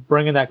then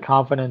bringing that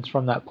confidence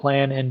from that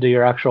plan into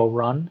your actual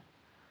run.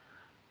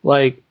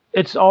 Like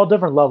it's all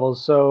different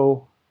levels.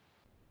 So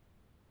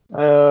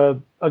a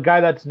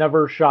guy that's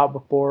never shot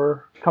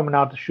before coming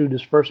out to shoot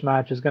his first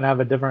match is going to have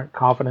a different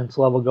confidence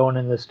level going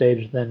into the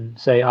stage than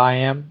say I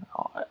am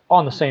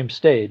on the same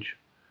stage.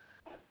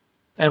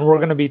 And we're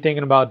going to be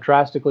thinking about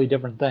drastically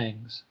different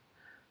things.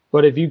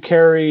 But if you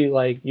carry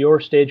like your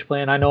stage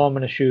plan, I know I'm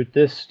going to shoot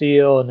this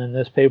steel and then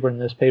this paper and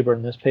this paper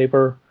and this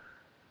paper,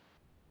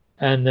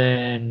 and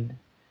then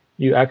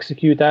you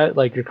execute that,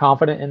 like you're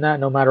confident in that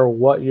no matter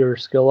what your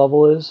skill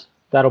level is,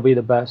 that'll be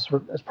the best.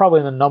 It's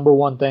probably the number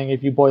one thing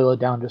if you boil it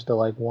down just to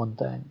like one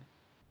thing.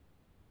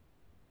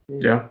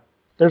 Yeah.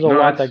 There's a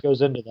lot that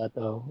goes into that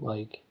though.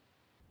 Like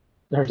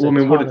there's a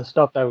ton of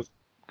stuff that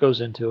goes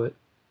into it.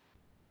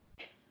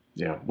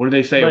 Yeah. What do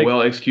they say? A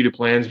well-executed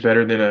plan is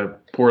better than a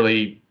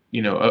poorly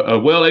a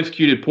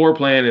well-executed poor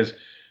plan is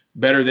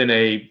better than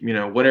a,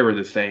 whatever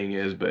the saying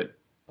is, but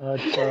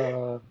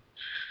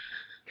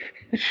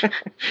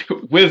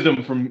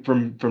wisdom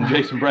from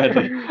Jason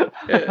Bradley.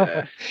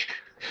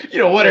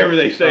 Whatever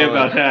they say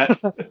about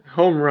that.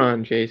 Home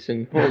run,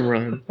 Jason. Home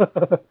run.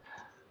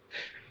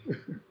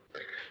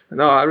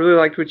 No, I really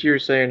liked what you were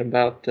saying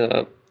about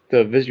the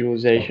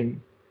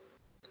visualization,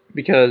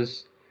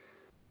 because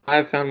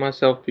I've found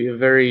myself to be a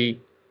very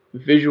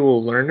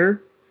visual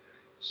learner.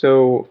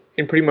 So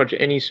in pretty much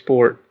any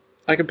sport,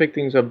 I can pick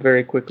things up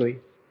very quickly.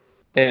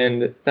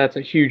 And that's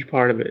a huge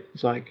part of it.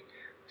 It's like,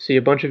 see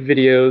a bunch of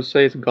videos,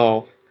 say it's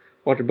golf,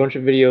 watch a bunch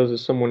of videos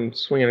of someone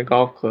swinging a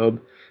golf club.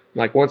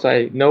 Like once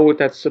I know what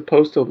that's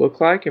supposed to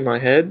look like in my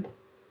head,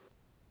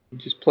 you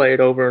just play it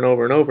over and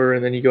over and over,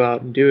 and then you go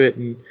out and do it.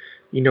 And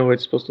you know what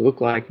it's supposed to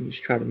look like, and you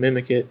just try to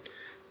mimic it.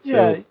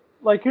 Yeah, So,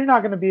 like you're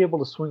not going to be able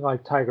to swing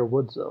like Tiger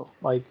Woods though.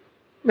 Like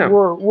no,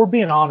 we're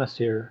being honest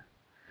here.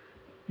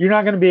 You're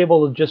not going to be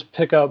able to just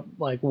pick up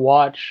like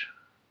watch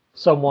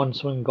someone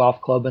swing a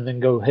golf club and then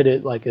go hit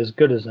it like as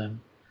good as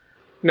them.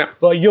 no,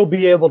 But you'll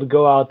be able to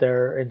go out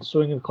there and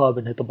swing a club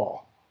and hit the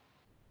ball.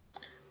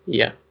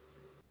 yeah.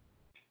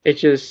 It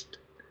just,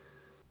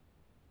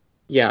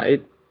 yeah,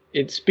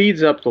 it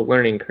speeds up the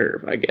learning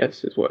curve, I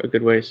guess, is what a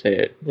good way to say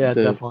it. Yeah,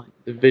 definitely.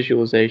 The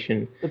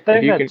visualization. The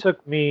thing that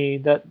took me,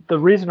 that the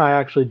reason I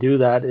actually do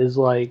that is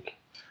like,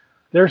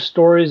 there's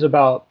stories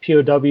about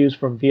POWs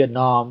from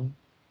Vietnam.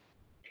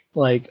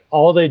 Like,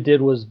 all they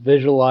did was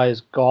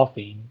visualize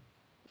golfing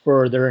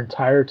for their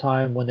entire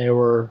time when they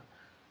were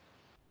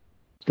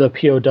the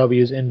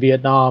POWs in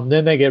Vietnam.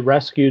 Then they get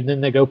rescued,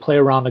 then they go play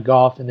around the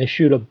golf, and they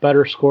shoot a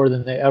better score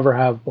than they ever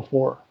have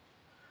before.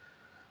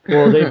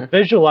 Well, they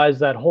visualized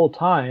that whole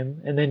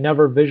time, and they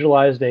never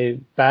visualized a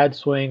bad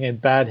swing, a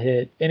bad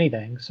hit,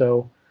 anything.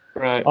 So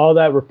Right. all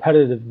that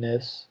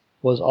repetitiveness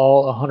was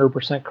all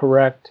 100%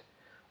 correct.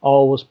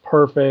 All was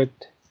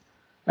perfect,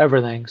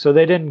 everything. So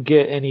they didn't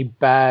get any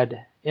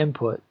bad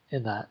input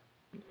in that.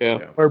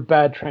 Yeah. Or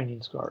bad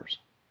training scars.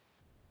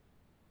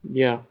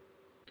 Yeah.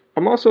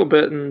 I'm also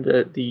betting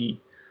that the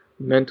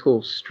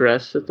mental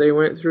stress that they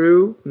went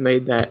through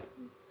made that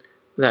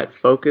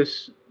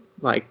focus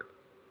like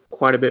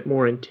quite a bit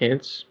more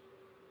intense.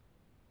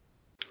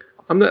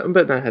 I'm betting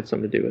that had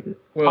something to do with it.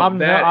 Well,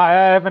 I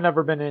haven't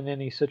ever been in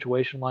any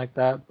situation like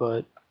that,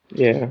 but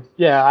Yeah.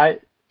 yeah,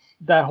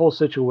 that whole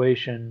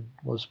situation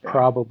was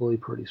probably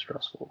pretty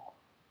stressful.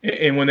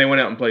 And when they went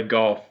out and played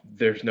golf,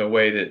 there's no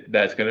way that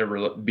that's going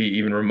to be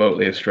even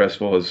remotely as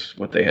stressful as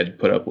what they had to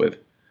put up with.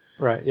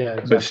 Right. Yeah.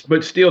 Exactly.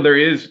 But still,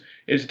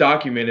 it's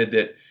documented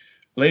that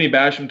Laney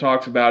Basham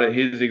talks about it.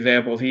 His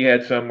examples, he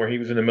had some where he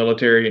was in the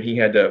military and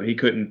he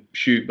couldn't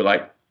shoot, but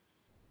like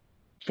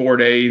 4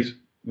 days,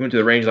 went to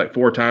the range like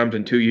 4 times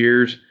in 2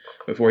 years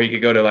before he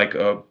could go to like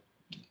a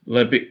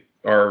Olympic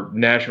or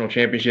national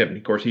championship. And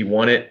of course, he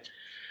won it.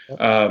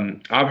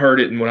 I've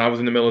heard it when I was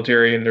in the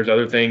military, and there's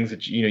other things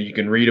that you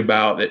can read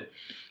about that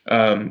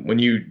when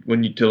you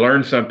to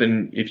learn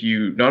something, if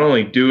you not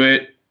only do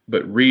it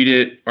but read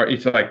it, or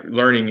it's like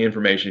learning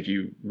information. If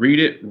you read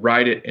it,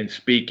 write it, and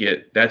speak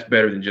it, that's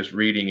better than just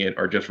reading it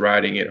or just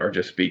writing it or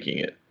just speaking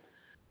it.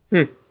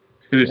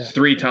 It's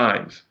 3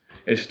 times.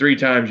 It's 3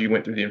 times you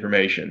went through the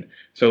information.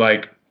 So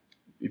like,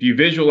 if you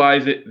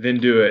visualize it, then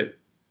do it.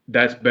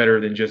 That's better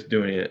than just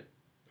doing it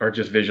or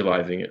just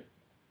visualizing it.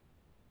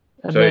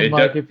 And so then,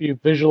 if you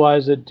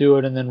visualize it, do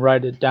it, and then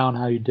write it down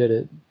how you did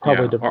it,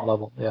 probably different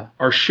level. Yeah.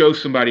 Or show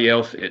somebody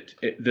else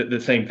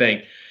the same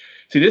thing.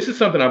 See, this is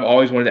something I've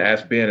always wanted to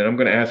ask Ben, and I'm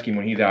going to ask him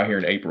when he's out here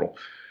in April.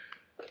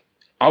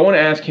 I want to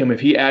ask him if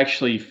he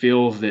actually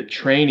feels that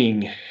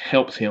training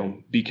helps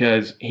him,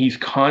 because he's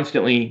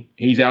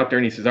out there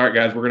and he says, all right,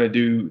 guys, we're going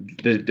to do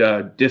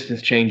the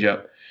distance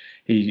change-up.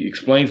 He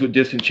explains what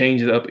distance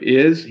change-up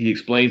is. He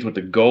explains what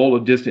the goal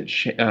of distance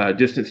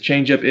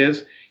change-up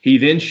is. He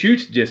then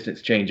shoots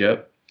distance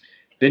change-up.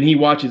 Then he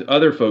watches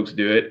other folks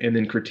do it and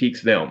then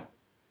critiques them.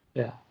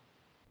 Yeah.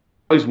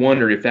 I always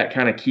wondered if that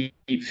kind of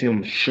keeps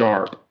him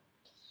sharp.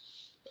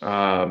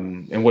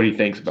 And what he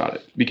thinks about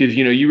it, because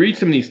you read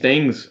some of these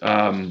things.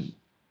 I've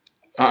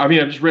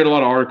just read a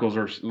lot of articles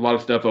or a lot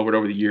of stuff over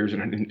the years,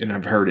 and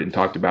I've heard it and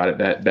talked about it.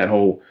 That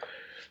whole,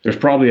 there's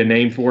probably a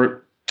name for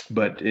it,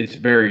 but it's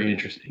very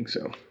interesting.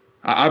 So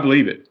I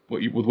believe it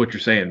with what you're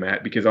saying,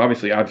 Matt, because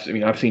obviously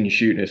I've seen you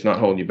shoot and it's not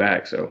holding you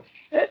back. So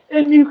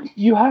and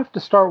you have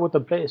to start with a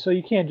base, so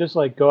you can't just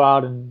like go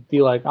out and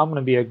be like, I'm going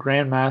to be a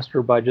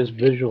grandmaster by just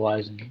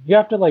visualizing. You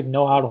have to like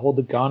know how to hold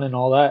the gun and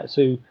all that.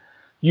 So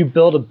you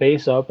build a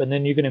base up, and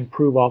then you can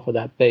improve off of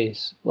that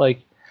base. Like,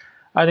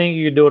 I think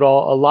you can do it a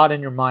lot in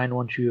your mind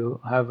once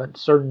you have a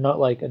certain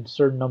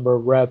number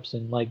of reps,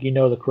 and like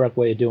the correct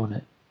way of doing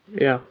it.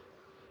 Yeah.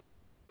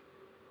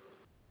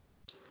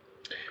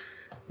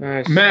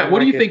 Nice. Matt, what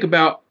do you think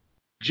about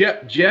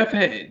Jeff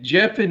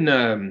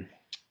and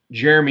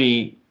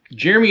Jeremy?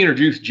 Jeremy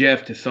introduced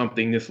Jeff to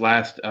something this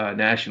last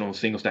nationals,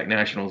 single stack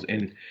nationals,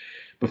 and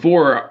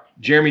before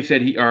Jeremy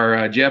said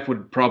Jeff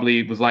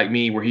was like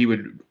me, where he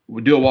would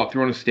do a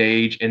walkthrough on a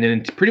stage, and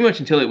then pretty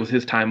much until it was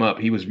his time up,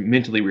 he was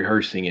mentally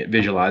rehearsing it,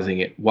 visualizing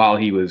it while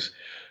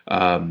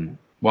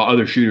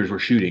other shooters were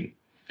shooting.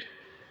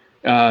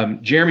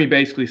 Jeremy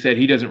basically said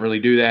he doesn't really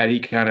do that.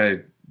 He kind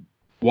of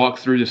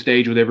walks through the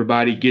stage with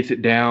everybody, gets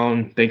it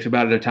down, thinks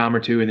about it a time or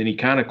two, and then he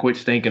kind of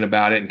quits thinking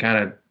about it and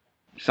kind of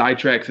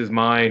sidetracks his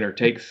mind or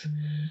takes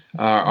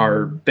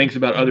or thinks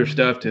about other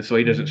stuff so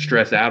he doesn't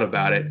stress out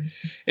about it.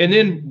 And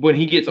then when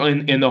he gets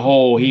in the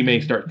hole, he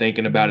may start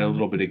thinking about it a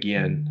little bit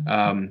again.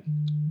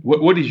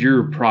 What is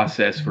your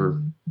process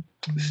for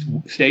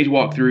stage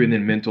walkthrough and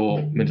then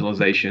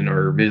mentalization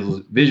or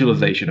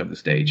visualization of the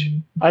stage?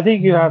 I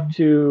think you have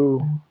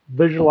to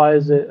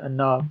visualize it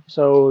enough.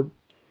 So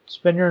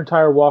spend your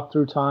entire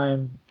walkthrough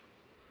time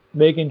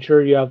making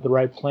sure you have the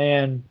right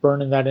plan,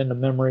 burning that into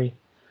memory.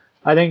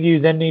 I think you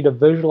then need to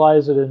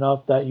visualize it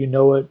enough that you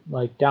know it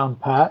like down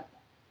pat.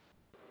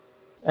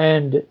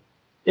 And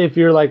if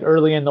you're like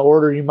early in the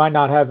order, you might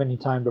not have any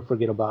time to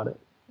forget about it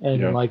and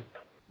Yeah. like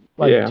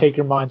Yeah. take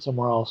your mind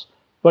somewhere else.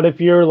 But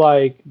if you're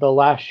like the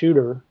last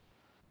shooter,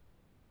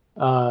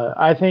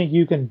 I think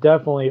you can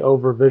definitely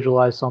over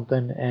visualize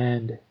something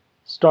and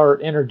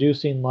start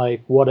introducing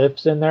like what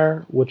ifs in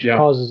there, which Yeah.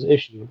 causes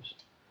issues.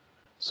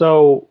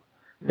 So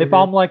if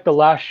Mhm. I'm like the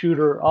last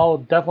shooter, I'll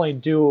definitely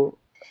do.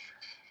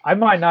 I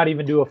might not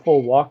even do a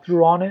full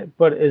walkthrough on it,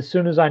 but as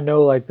soon as I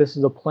know like this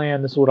is a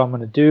plan, this is what I'm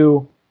going to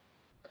do,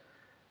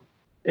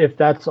 if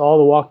that's all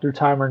the walkthrough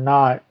time or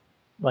not,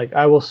 like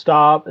I will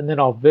stop and then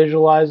I'll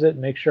visualize it,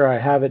 make sure I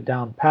have it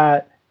down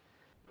pat,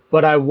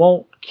 but I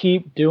won't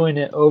keep doing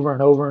it over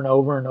and over and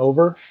over and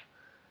over.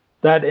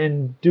 That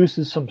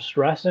induces some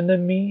stress into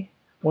me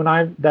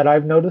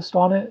I've noticed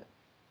on it.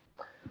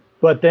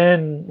 But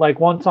then like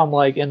once I'm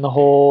like in the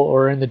hole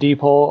or in the deep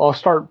hole, I'll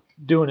start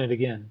doing it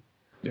again.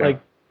 Yeah.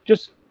 Like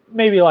just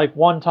maybe like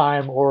one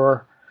time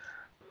or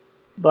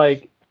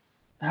like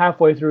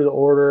halfway through the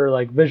order,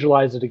 like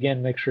visualize it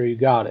again, make sure you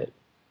got it.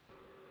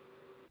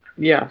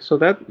 Yeah, so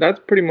that's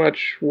pretty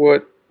much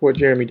what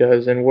Jeremy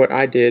does and what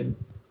I did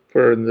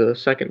for the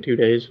second 2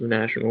 days of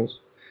nationals.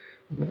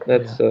 Yeah.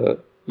 That's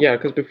yeah,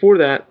 because before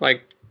that,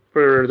 like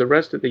for the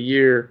rest of the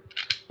year,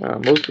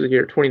 most of the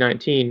year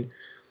 2019,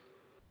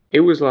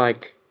 it was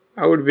like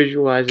I would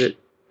visualize it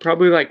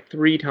probably like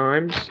 3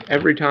 times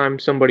every time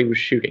somebody was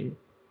shooting.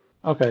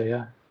 Okay,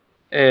 yeah.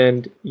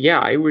 And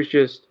yeah, it was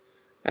just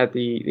at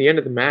the end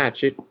of the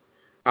match, it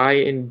I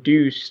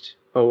induced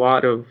a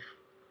lot of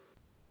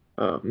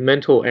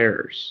mental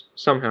errors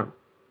somehow.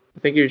 I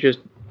think he was just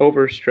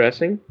over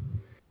stressing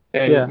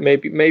and Yeah.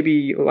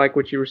 maybe like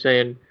what you were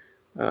saying,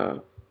 uh,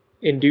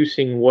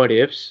 inducing what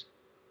ifs.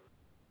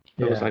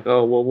 I was Yeah. like,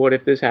 oh well, what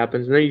if this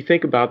happens? And then you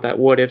think about that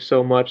what if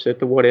so much that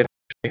the what if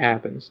actually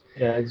happens.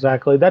 Yeah,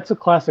 exactly. That's a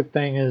classic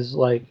thing is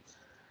like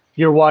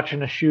you're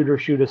watching a shooter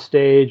shoot a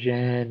stage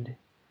and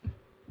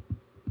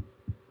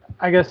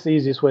I guess the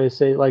easiest way to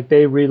say like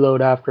they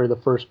reload after the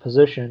first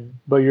position,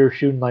 but you're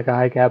shooting like a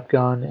high cap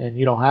gun and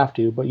you don't have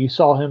to, but you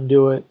saw him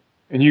do it.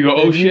 And you go, And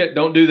oh then you shit,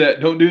 don't do that,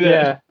 don't do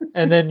yeah, that.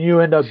 and then you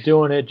end up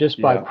doing it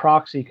just by Yeah.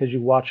 proxy because you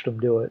watched him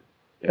do it.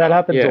 That Yeah.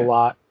 happens a Yeah,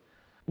 lot.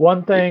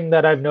 One thing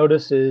that I've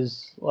noticed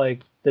is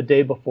like the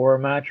day before a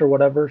match or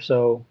whatever,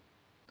 so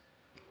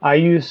I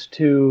used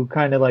to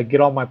kind of like get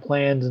all my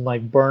plans and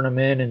like burn them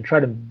in and try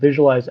to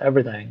visualize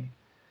everything.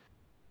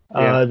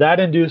 yeah, That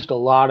induced a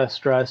lot of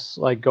stress,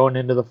 like going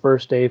into the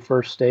first day,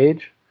 first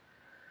stage.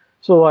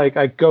 So like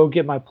I go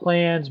get my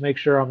plans, make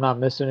sure I'm not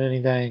missing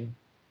anything,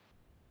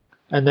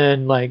 and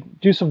then like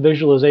do some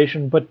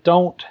visualization, but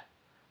don't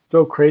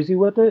go crazy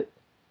with it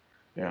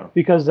Yeah.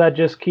 because that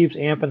just keeps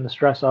amping the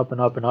stress up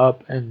and up and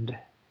up, and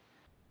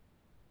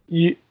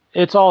you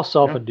it's all Yeah.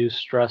 self-induced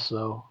stress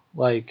though.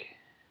 Like,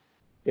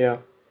 yeah,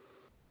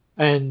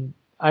 and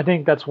I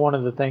think that's one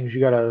of the things you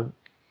gotta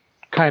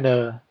kind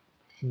of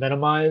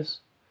minimize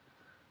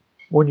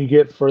when you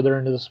get further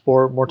into the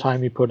sport, more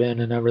time you put in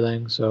and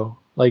everything. So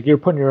like you're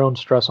putting your own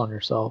stress on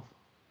yourself.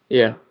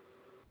 yeah,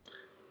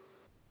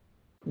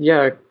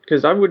 yeah.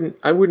 Because I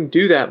wouldn't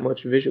do that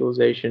much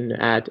visualization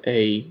at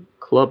a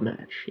club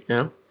match, you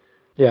know, and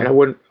Yeah. I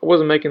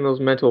wasn't making those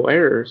mental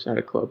errors at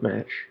a club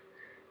match.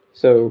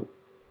 So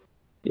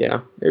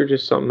yeah, it was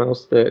just something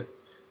else that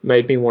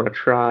made me want to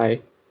try.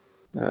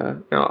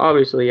 Now,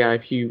 obviously, yeah,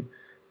 if you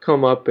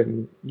come up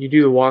and you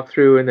do the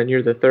walkthrough and then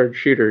you're the third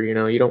shooter, you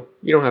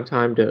don't have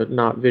time to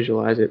not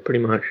visualize it pretty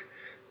much.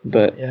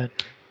 But Yeah.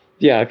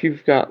 yeah, if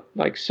you've got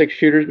like 6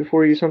 shooters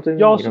before you, You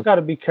something, also got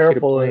to be get a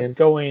careful plan. at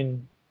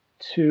going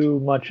too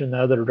much in the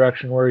other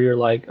direction where you're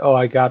like, oh,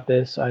 I got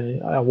this.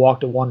 I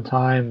walked it one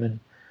time and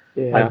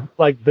I Yeah,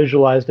 like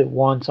visualized it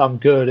once. I'm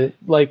good.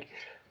 Like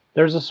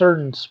there's a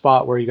certain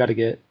spot where you got to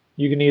get.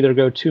 You can either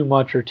go too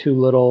much or too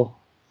little.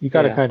 You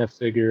got to yeah, kind of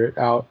figure it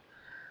out.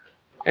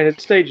 and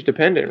it's stage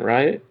dependent,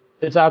 right?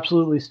 It's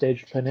absolutely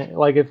stage dependent.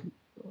 Like if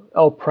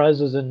El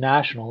Prez is in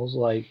nationals,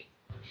 like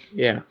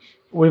Yeah,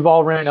 we've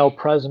all ran El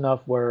Prez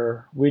enough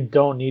where we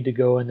don't need to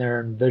go in there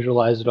and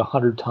visualize it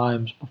 100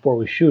 times before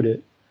we shoot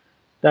it.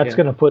 That's yeah,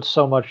 going to put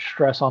so much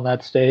stress on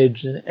that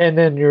stage, and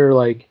then you're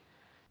like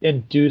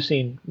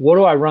inducing. What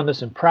do I run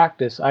this in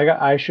practice?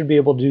 I should be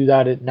able to do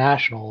that at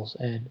nationals,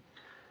 and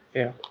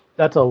yeah,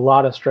 that's a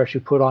lot of stress you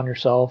put on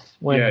yourself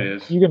Yeah, it when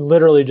is. you can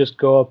literally just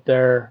go up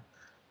there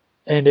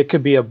and it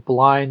could be a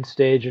blind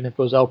stage, and if it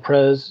was El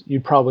Prez,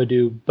 you'd probably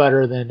do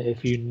better than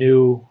if you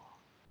knew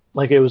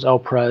like it was El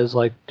Prez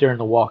like during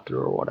the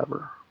walkthrough or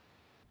whatever.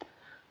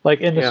 Like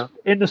yeah,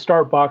 in the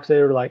start box,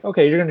 they were like,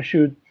 okay, you're gonna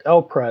shoot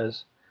El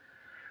Prez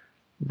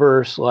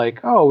versus like,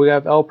 oh, we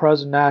have El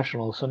Pres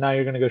Nationals, so now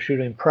you're gonna go shoot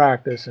in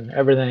practice and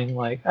everything.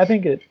 Like, I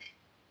think it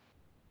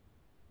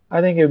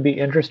would be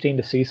interesting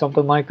to see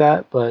something like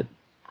that, but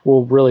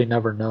we'll really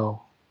never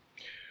know.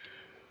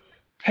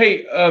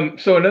 Hey,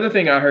 so another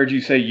thing I heard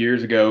you say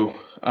years ago,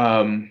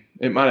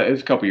 it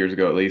was a couple years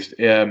ago at least.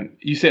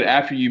 You said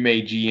after you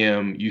made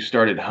GM, you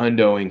started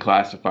hundoing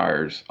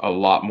classifiers a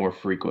lot more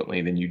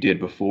frequently than you did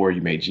before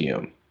you made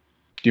GM.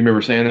 Do you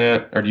remember saying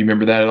that, or do you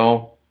remember that at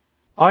all?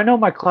 I know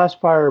my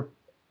classifier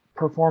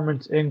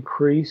performance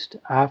increased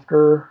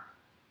after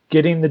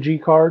getting the G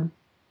card.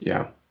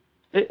 Yeah,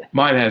 It,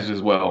 mine has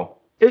as well.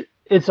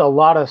 it's a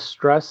lot of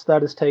stress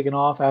that is taken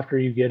off after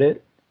you get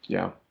it.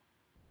 Yeah.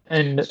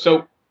 And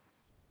So,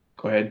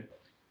 go ahead.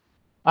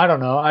 I don't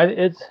know.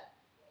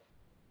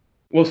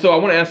 Well, so I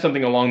want to ask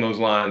something along those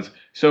lines.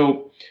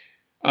 So,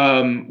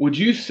 would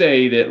you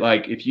say that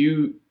like if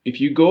you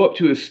go up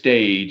to a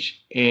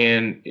stage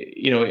and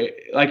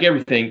like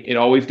everything, it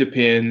always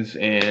depends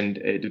and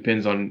it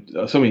depends on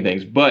so many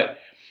things, but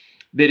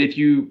that if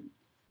you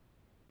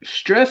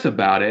stress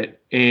about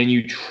it and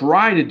you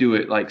try to do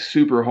it like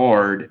super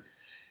hard,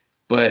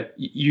 but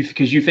you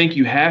because you think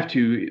you have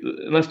to,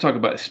 let's talk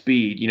about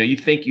speed. You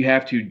think you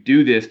have to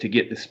do this to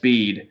get the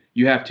speed.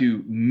 You have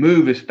to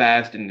move as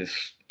fast and as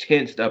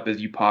tensed up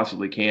as you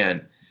possibly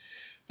can.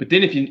 But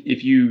then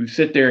if you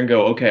sit there and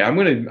go, okay, I'm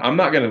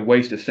not gonna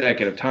waste a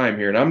second of time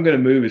here, and I'm gonna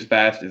move as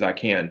fast as I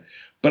can,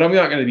 but I'm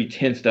not gonna be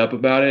tensed up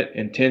about it.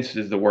 And tense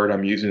is the word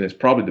I'm using. It's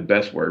probably the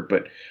best word.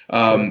 But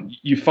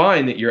you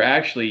find that you're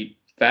actually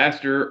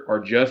faster or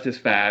just as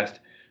fast,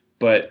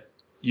 but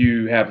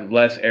you have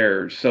less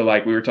errors. So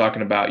like we were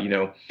talking about,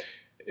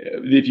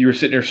 if you were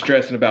sitting there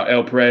stressing about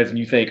El Perez and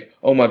you think,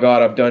 oh my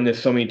God, I've done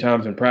this so many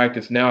times in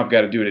practice, now I've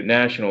got to do it at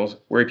nationals.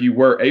 Where if you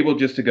were able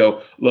just to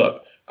go,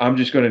 look, I'm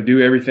just going to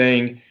do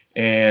everything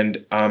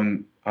and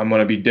I'm going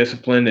to be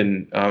disciplined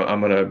and I'm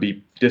going to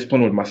be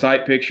disciplined with my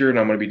sight picture and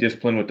I'm going to be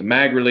disciplined with the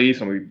mag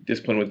release. I'm going to be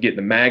disciplined with getting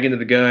the mag into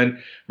the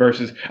gun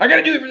versus I got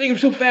to do everything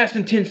so fast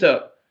and tense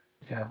up.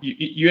 yeah,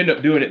 You end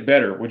up doing it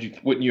better.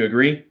 Wouldn't you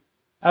agree?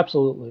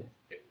 absolutely.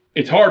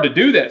 It's hard to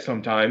do that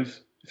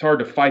sometimes. It's hard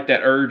to fight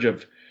that urge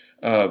of,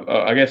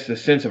 I guess, the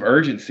sense of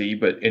urgency,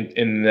 but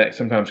in that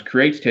sometimes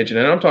creates tension.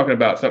 And I'm talking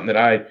about something that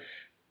I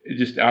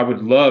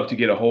would love to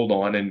get a hold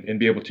on and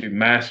be able to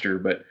master,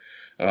 but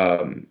I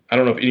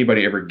don't know if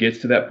anybody ever gets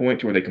to that point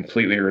to where they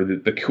completely are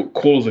the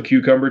cool as a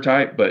cucumber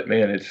type. But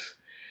man,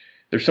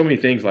 there's so many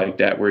things like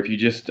that where if you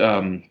just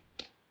kind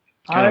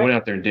of went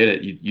out there and did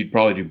it, you'd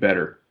probably do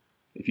better.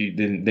 If you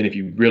didn't, then if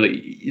you really,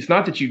 it's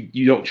not that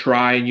you don't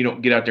try and you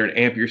don't get out there and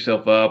amp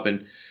yourself up,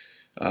 and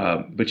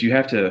but you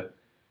have to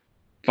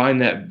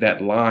find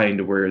that line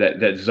to where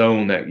that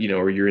zone that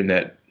where you're in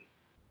the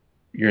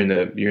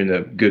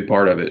good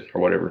part of it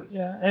or whatever.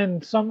 Yeah,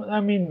 and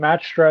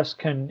match stress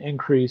can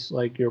increase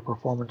like your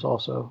performance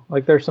also.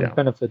 Like there's some Yeah.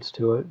 benefits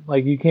to it.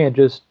 Like you can't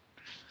just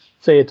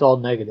say it's all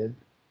negative.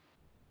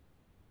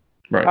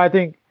 Right. I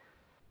think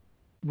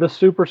the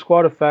super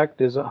squad effect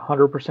is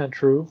 100%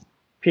 true.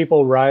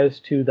 People rise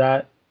to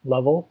that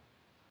level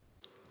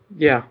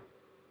Yeah.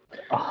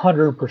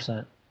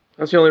 100%.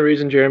 That's the only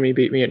reason Jeremy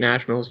beat me at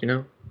nationals. Oh,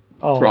 That's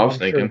what I was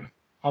thinking.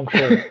 I'm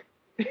sure.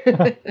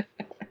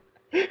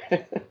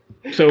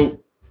 So,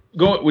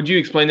 would you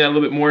explain that a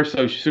little bit more?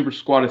 So, super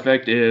squad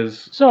effect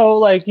is So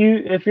like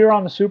if you're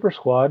on the super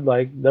squad,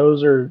 like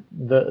those are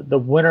the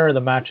winner of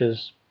the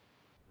matches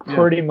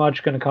pretty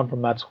much going to come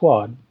from that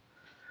squad.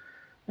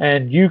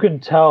 And you can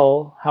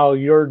tell how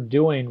you're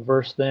doing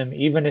versus them,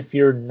 even if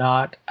you're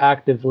not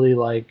actively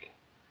like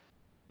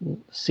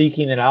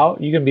seeking it out.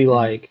 You can be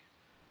like,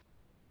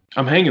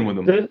 I'm hanging with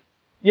them.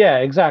 yeah,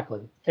 exactly.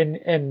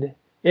 And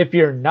if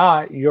you're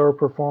not, your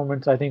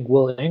performance I think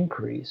will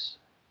increase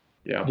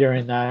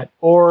during that.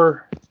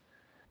 Or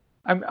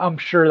I'm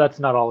sure that's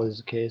not always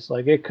the case.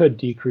 Like it could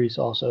decrease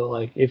also.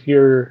 Like if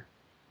you're,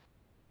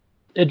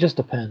 it just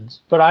depends.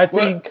 But I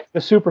think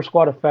the super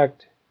squad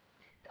effect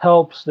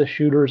helps the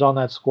shooters on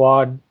that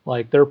squad,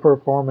 like their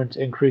performance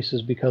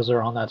increases because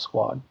they're on that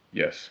squad.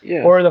 Yes.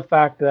 Yeah. Or the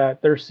fact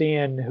that they're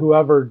seeing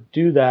whoever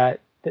do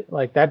that,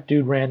 like that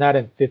dude ran that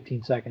in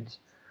 15 seconds.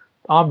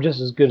 I'm just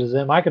as good as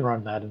them. I can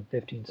run that in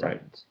 15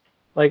 seconds.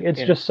 Like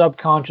it's just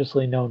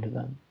subconsciously known to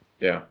them.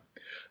 Yeah.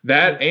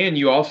 That, and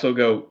you also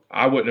go,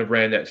 I wouldn't have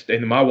ran that.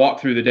 In my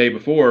walkthrough the day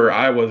before,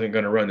 I wasn't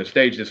going to run the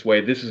stage this way.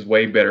 This is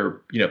way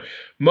better.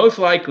 Most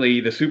likely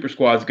the super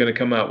squad is going to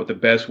come out with the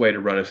best way to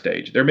run a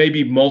stage. There may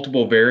be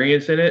multiple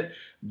variants in it,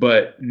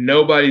 but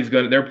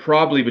they're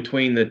probably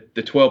between the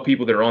 12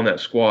 people that are on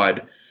that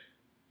squad.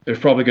 There's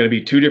probably going to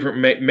be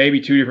maybe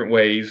two different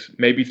ways,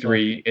 maybe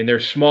three, and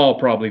there's small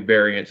probably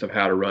variants of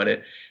how to run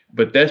it.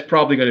 But that's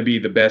probably going to be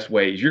the best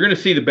ways. You're going to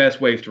see the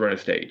best ways to run a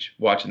stage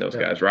watching those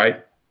guys,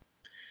 right?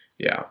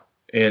 Yeah.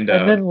 And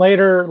then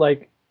later,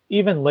 like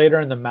even later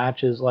in the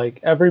matches, like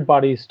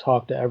everybody's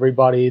talked to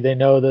everybody. They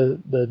know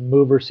the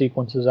mover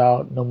sequences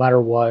out no matter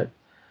what.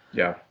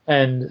 Yeah.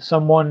 And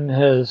someone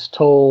has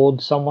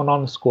told someone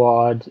on the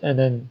squad, and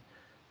then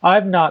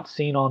I've not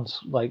seen on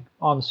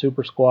the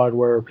super squad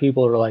where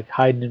people are like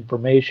hiding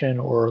information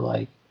or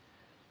like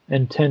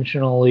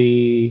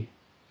intentionally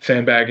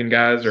sandbagging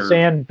guys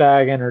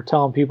or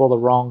telling people the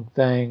wrong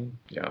thing.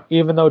 Yeah.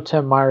 Even though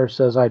Tim Myers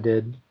says I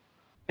did.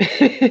 He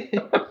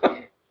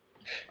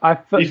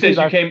says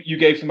you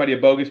gave somebody a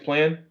bogus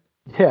plan?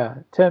 Yeah,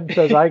 Tim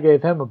says I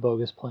gave him a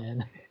bogus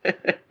plan.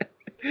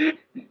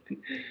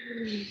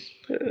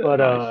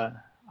 But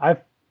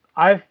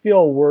I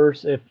feel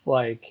worse if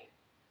like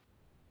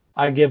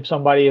I give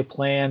somebody a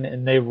plan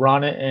and they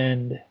run it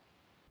and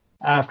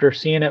after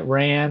seeing it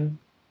ran,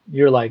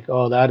 you're like,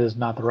 oh, that is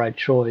not the right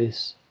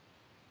choice.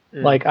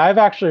 Like, I've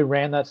actually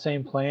ran that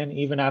same plan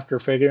even after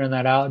figuring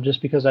that out,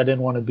 just because I didn't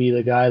want to be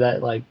the guy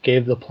that like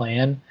gave the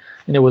plan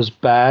and it was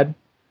bad,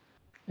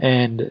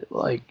 and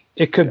like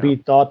it could be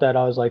thought that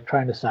I was like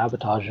trying to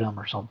sabotage them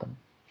or something.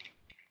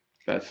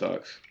 That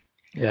sucks.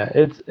 Yeah,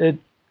 it.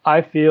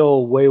 I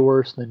feel way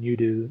worse than you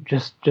do.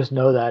 Just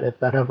know that if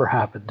that ever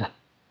happened,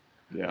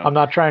 Yeah. I'm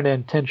not trying to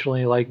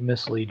intentionally like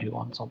mislead you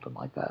on something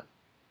like that.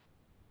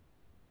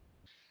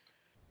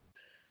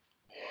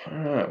 All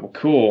right. Well,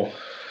 cool.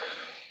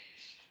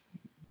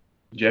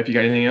 Jeff, you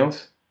got anything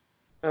else?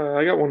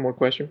 I got one more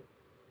question.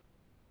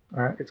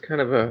 All right. It's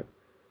kind of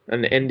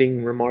an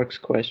ending remarks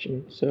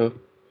question. So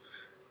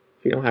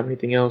if you don't have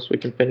anything else, we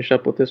can finish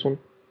up with this one.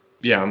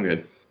 Yeah, I'm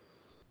good.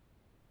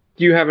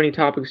 Do you have any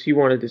topics you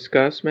want to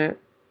discuss, Matt?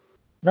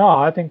 No,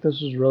 I think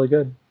this was really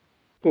good.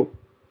 Cool.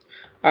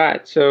 All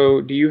right.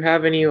 So do you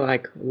have any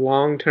like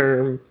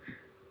long-term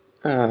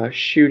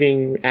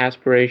shooting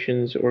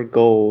aspirations or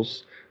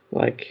goals?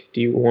 Like,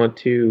 do you want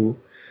to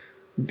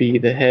be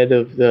the head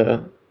of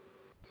the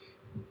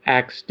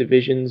Axe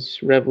Division's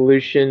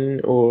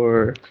Revolution,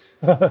 or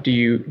do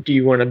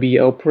you want to be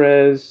El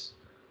Prez?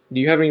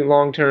 Do you have any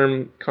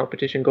long-term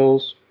competition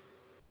goals?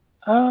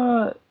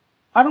 I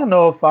don't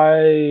know if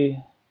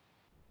I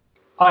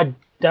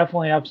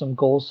definitely have some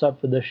goals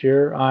set for this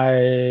year.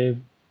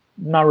 I'm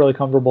not really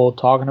comfortable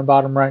talking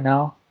about them right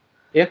now.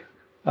 Yeah.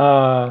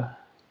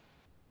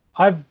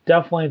 I've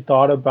definitely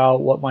thought about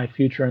what my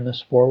future in this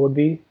sport would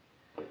be.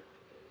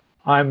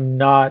 I'm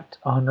not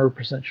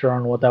 100% sure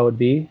on what that would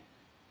be,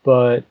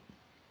 but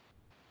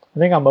I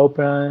think I'm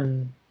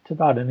open to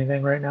about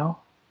anything right now.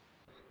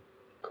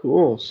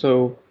 Cool.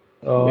 So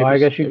I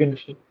guess you can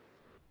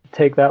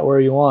take that where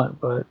you want,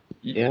 but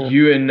yeah.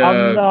 You and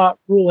I'm not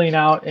ruling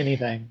out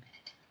anything.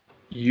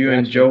 You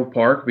and Joe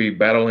Park be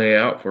battling it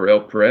out for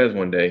El Perez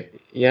one day.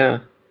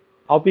 Yeah.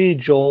 I'll be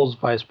Joel's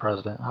vice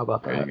president. How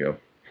about that? There you go.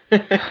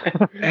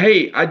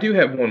 Hey, I do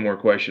have one more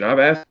question. I've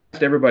asked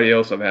everybody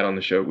else we've had on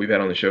the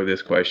show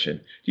this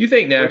question. Do you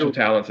think natural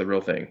talent's a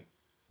real thing?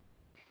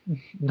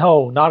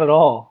 No, not at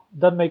all. It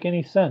doesn't make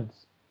any sense.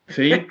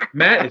 See,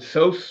 Matt is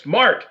so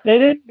smart.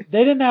 They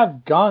didn't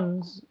have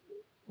guns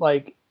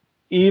like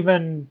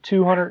even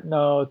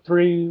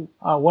 3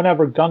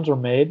 whenever guns were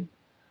made.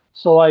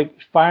 So like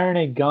firing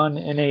a gun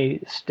in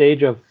a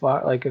stage of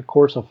like a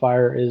course of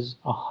fire is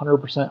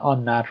 100%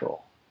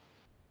 unnatural.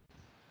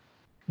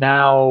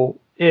 Now,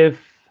 if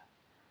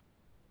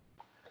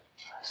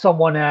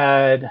someone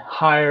had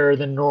higher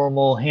than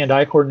normal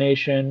hand-eye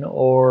coordination,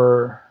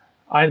 or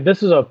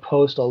this is a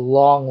post a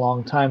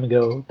long time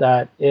ago,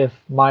 that if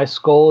my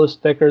skull is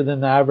thicker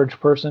than the average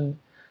person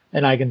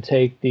and I can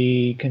take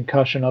the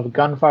concussion of a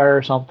gunfire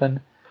or something,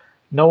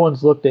 no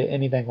one's looked at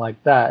anything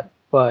like that.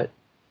 But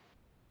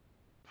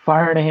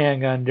firing a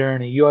handgun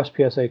during a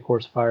USPSA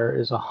course fire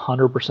is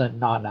 100%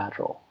 not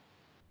natural.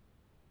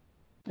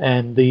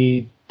 And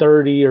the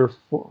 30 or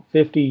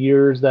 50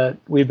 years that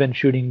we've been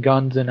shooting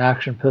guns and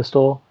action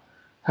pistol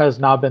has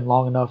not been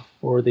long enough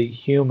for the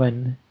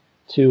human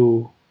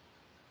to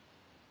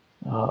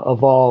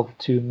evolve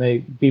to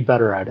be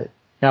better at it.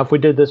 Now, if we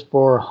did this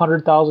for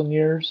 100,000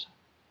 years,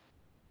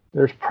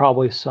 there's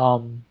probably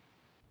some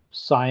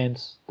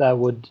science that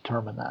would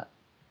determine that.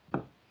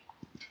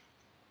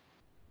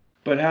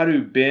 But how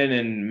do Ben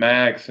and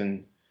Max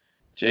and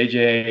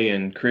JJ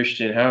and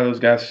Christian, how are those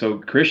guys? So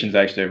Christian's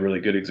actually a really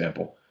good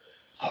example.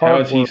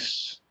 How is he?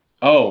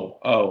 Oh,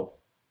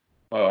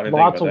 I didn't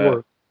lots think about of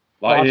work.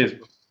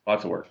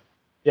 Lots of work.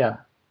 Yeah.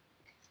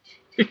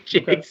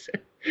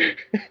 Jason.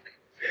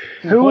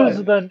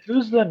 Who's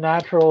the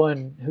natural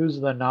and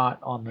who's the not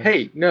on this?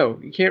 Hey, no,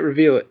 you can't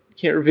reveal it. You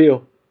can't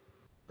reveal.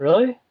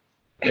 Really?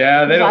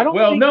 Yeah, they don't.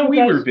 Well, no,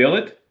 we reveal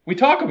it. We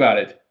talk about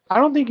it. I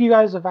don't think you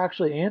guys have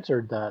actually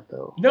answered that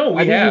though. No,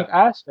 we have. You've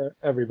asked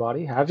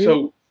everybody, have you?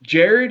 So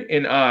Jared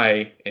and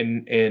I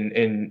and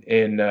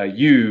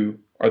you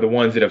are the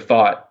ones that have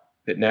thought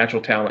that natural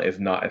talent is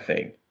not a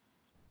thing.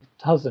 It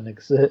doesn't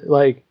exist.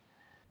 Like,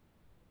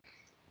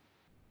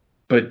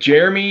 but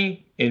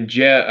Jeremy and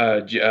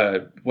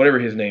whatever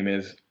his name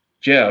is,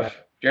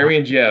 Jeremy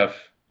and Jeff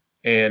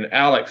and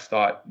Alex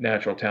thought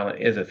natural talent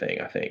is a thing,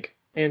 I think.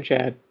 And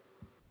Chad.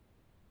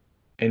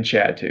 And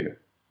Chad too.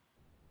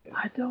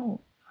 I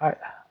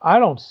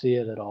don't see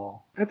it at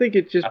all. I think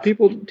it's just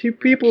two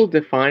people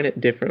define it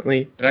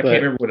differently. And I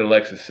can't remember what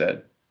Alexis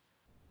said.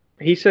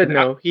 He said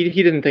no. He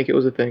didn't think it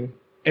was a thing.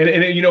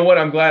 And you know what?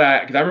 I'm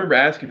glad because I remember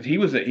asking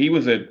because he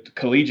was a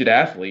collegiate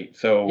athlete.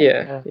 So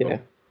yeah.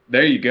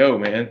 There you go,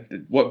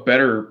 man. What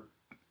better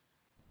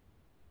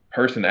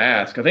person to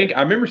ask? I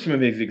remember some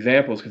of his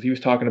examples because he was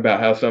talking about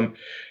how I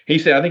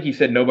think he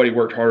said nobody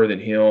worked harder than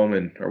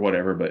him or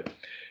whatever. But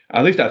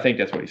at least I think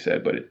that's what he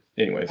said. But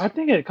anyways, I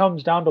think it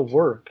comes down to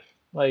work.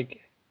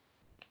 Like,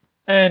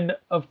 and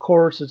of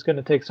course, it's going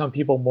to take some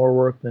people more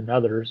work than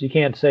others. You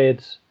can't say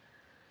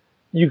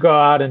you go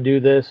out and do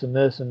this and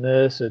this and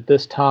this at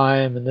this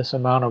time and this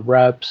amount of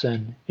reps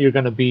and you're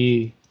going to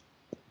be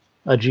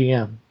a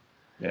GM.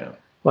 Yeah.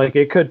 Like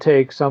it could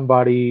take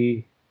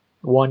somebody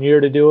 1 year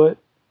to do it,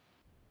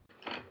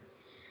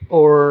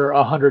 or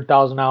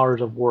 100,000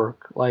 hours of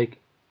work. Like,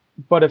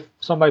 but if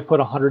somebody put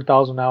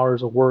 100,000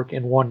 hours of work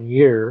in 1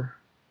 year,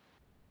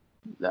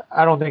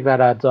 I don't think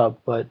that adds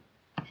up. But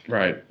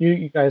Right.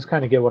 you guys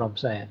kind of get what I'm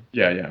saying.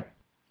 Yeah.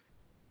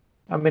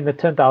 I mean, the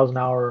 10,000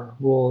 hour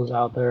rule is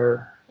out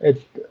there.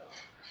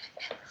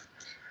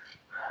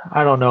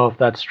 I don't know if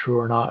that's true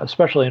or not,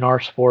 especially in our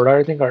sport.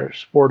 I think our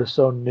sport is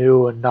so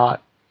new and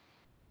not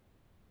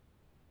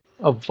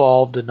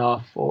evolved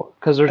enough,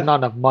 because there's not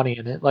enough money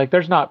in it. Like,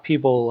 there's not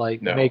people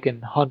like No.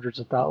 making hundreds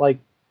of thousands,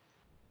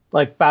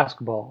 like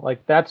basketball.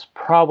 Like, that's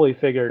probably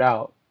figured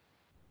out.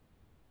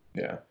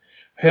 Yeah.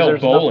 Because Hell,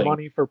 there's enough bowling.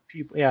 money for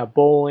people. Yeah,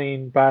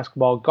 bowling,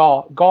 basketball,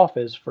 golf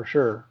is for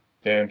sure.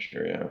 Damn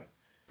sure, yeah.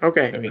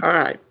 Okay. I mean- All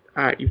right.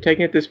 You've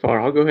taken it this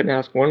far. I'll go ahead and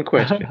ask one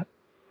question.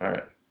 All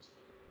right.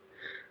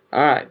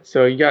 All right.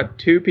 So you got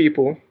two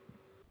people,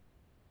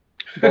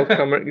 both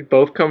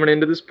coming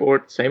into the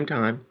sport at the same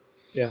time.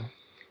 Yeah.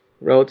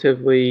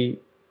 Relatively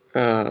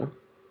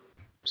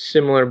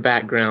similar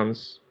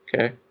backgrounds.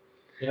 Okay.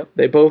 Yep.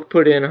 They both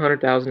put in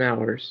 100,000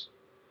 hours,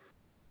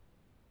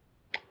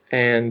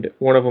 and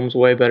one of them's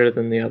way better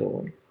than the other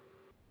one.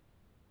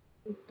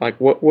 Like,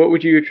 what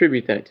would you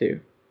attribute that to?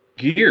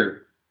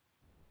 Gear.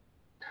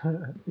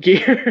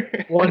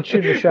 Gear. One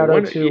shooting a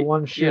shadow two,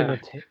 one shooting a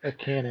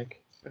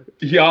mechanic.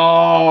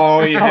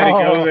 Yo, you had to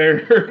go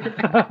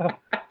there.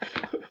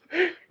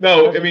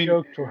 No, I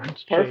mean,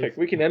 perfect.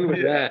 We can end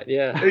with that.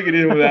 Yeah. We can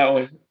end with that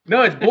one.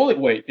 No, it's bullet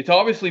weight. It's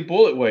obviously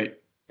bullet weight.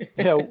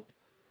 Yeah.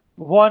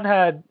 One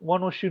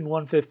was shooting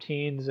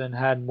 115s and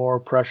had more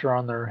pressure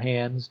on their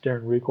hands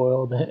during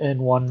recoil,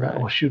 and one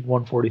was shooting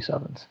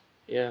 147s.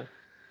 Yeah.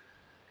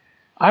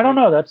 I don't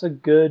know. That's a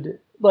good,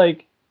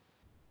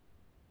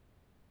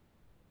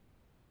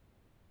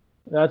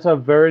 that's a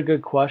very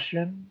good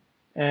question.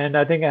 And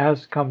I think it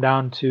has to come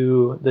down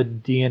to the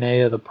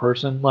DNA of the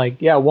person. Like,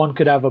 yeah, one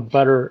could have a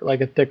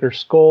thicker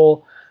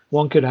skull.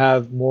 One could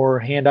have more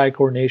hand-eye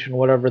coordination,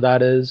 whatever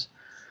that is.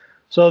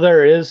 So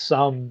there is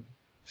some.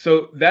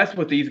 So that's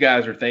what these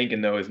guys are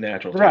thinking, though, is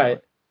natural talent.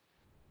 Right.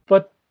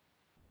 But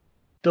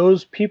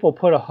those people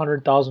put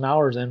 100,000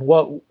 hours in.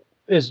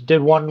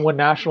 Did one win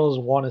nationals,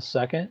 one is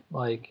second?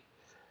 Like,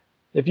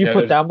 if you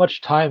put that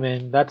much time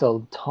in, that's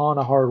a ton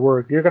of hard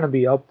work. You're going to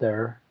be up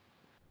there.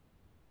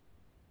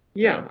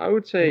 Yeah, I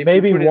would say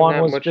maybe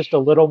one was just a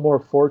little more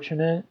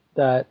fortunate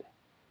that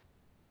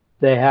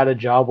they had a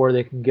job where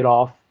they can get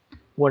off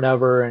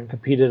whenever and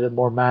competed in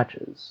more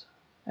matches,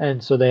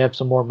 and so they have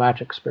some more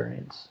match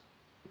experience.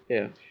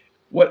 Yeah.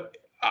 What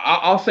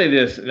I'll say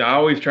this, and I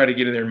always try to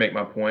get in there and make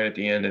my point at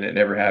the end, and it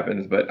never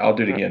happens, but I'll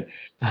do it again.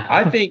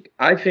 I think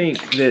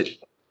that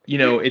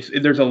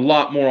there's a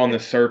lot more on the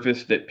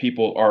surface that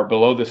people are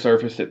below the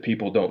surface that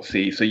people don't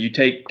see. So you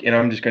take, and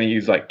I'm just going to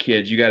use like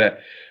kids. You got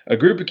a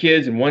group of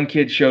kids, and one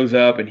kid shows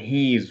up, and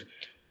he's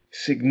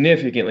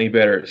significantly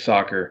better at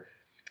soccer.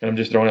 And I'm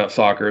just throwing out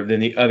soccer than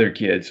the other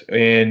kids,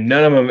 and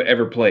none of them have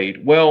ever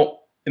played.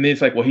 Well, and then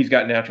it's like, well, he's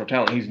got natural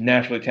talent. He's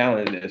naturally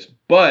talented at this,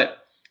 but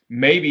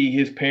maybe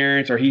his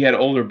parents or he had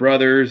older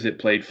brothers that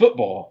played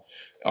football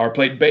or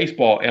played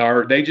baseball,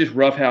 or they just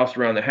roughhoused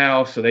around the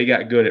house, so they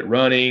got good at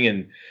running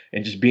and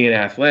just being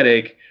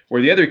athletic,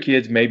 where the other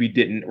kids maybe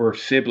didn't, or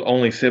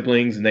only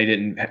siblings, and they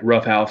didn't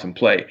roughhouse and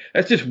play.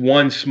 That's just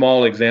one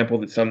small example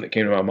that's something that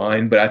came to my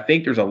mind, but I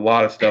think there's a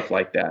lot of stuff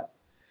like that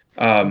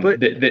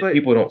that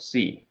people don't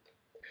see.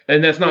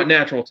 And that's not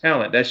natural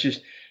talent. That's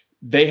just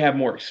they have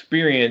more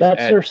experience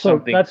at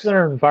something. That's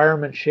their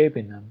environment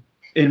shaping them.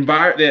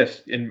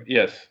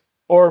 Yes.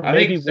 Or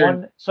maybe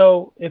one.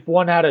 So if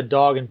one had a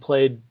dog and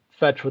played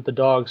fetch with the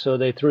dog, so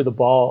they threw the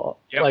ball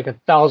like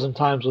 1,000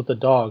 times with the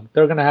dog,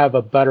 they're going to have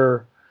a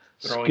better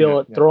skill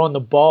at throwing the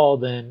ball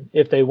than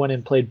if they went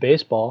and played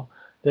baseball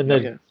than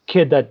the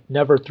kid that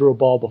never threw a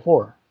ball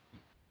before.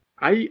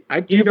 I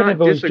do not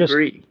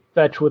disagree. Just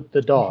fetch with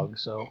the dog.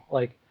 So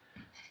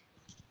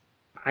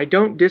I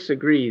don't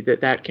disagree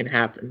that can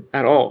happen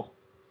at all.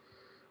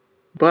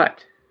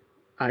 But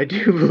I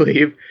do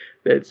believe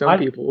that some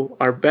people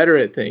are better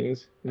at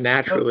things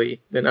naturally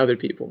than other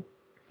people.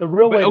 The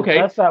real way to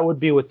test that would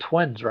be with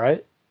twins,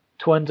 right?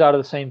 Twins out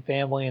of the same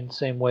family and the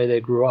same way they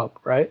grew up,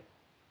 right?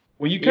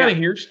 Well, you kind of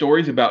hear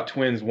stories about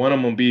twins. One of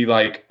them will be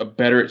like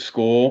better at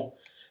school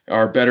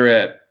or better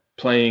at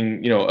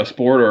playing, a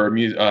sport or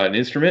an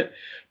instrument.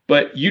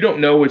 But you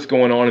don't know what's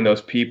going on in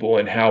those people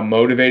and how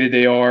motivated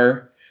they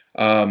are,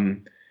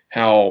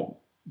 how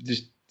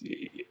just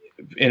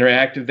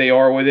interactive they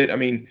are with it. I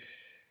mean,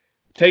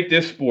 take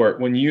this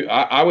sport.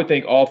 I would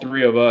think all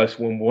three of us,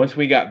 once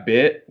we got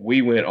bit,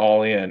 we went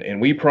all in,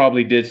 and we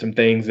probably did some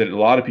things that a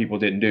lot of people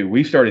didn't do.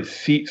 We started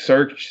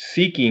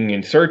seeking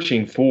and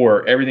searching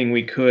for everything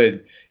we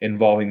could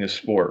involving this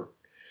sport.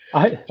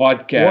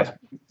 Podcast,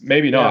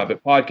 maybe not,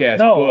 but podcast.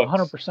 No,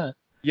 books. 100%.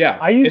 Yeah,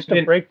 I used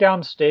to break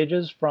down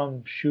stages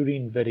from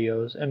shooting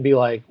videos and be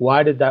like,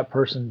 why did that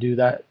person do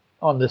that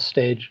on this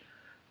stage?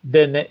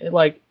 Then,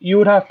 you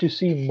would have to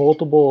see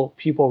multiple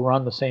people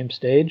run the same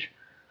stage.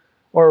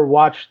 or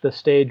watched the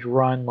stage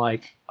run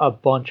like a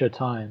bunch of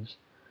times.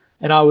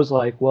 And I was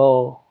like,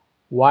 well,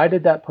 why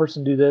did that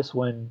person do this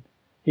when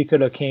he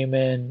could have came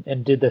in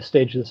and did the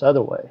stage this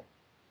other way?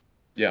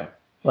 Yeah.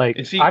 Like,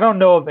 And see, I don't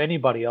know of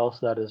anybody else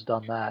that has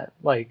done that.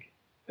 Like,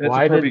 that's a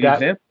why did perfect that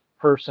example.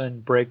 person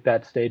break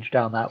that stage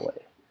down that way?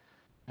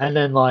 And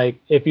then, like,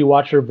 if you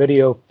watch your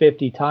video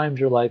 50 times,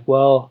 you're like,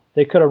 well,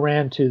 they could have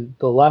ran to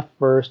the left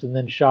first and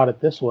then shot it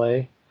this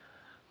way,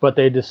 but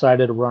they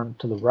decided to run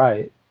to the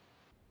right.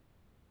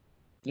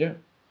 Yeah.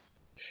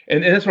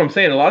 And that's what I'm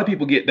saying. A lot of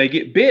people get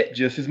bit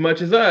just as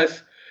much as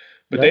us,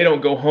 but Yep. they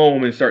don't go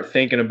home and start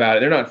thinking about it.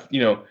 They're not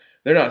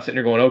sitting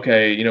there going,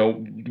 okay,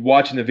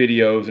 watching the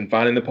videos and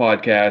finding the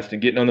podcast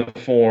and getting on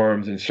the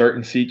forums and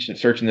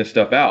searching this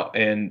stuff out.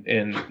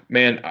 And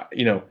man,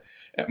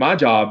 at my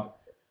job,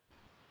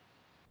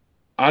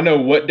 I know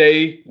what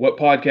day, what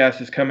podcast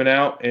is coming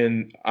out,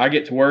 and I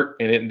get to work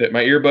and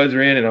my earbuds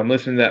are in and I'm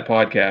listening to that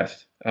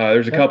podcast.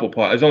 There's a Yep. couple,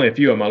 there's only a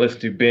few of them I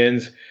listen to.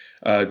 Ben's,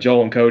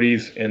 Joel and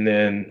Cody's, and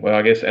then, well,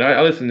 I guess, and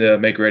I listen to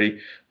Make Ready,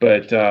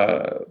 but,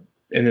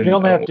 and then You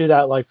only have to do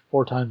that like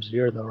 4 times a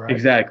year, though, right?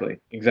 exactly.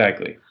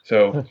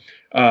 So,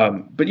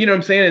 but you know what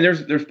I'm saying?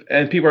 And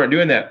and people aren't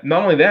doing that.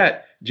 Not only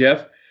that,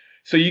 Jeff,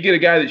 so you get a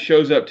guy that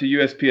shows up to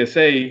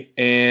USPSA,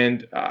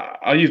 and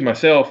I'll use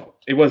myself.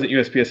 It wasn't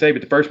USPSA,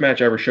 but the first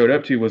match I ever showed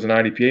up to was an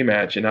IDPA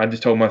match, and I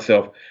just told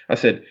myself, I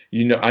said,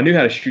 I knew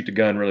how to shoot the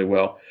gun really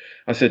well.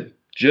 I said,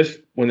 just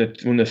when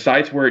the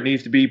sight's where it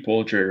needs to be,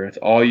 pull the trigger.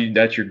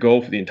 That's your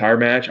goal for the entire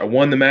match. I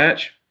won the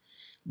match,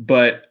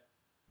 but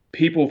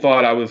people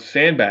thought I was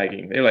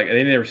sandbagging.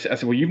 I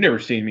said, well, you've never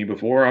seen me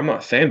before. I'm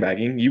not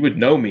sandbagging. You would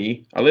know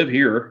me. I live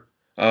here.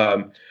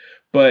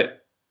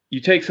 But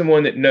you take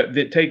someone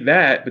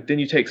but then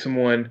you take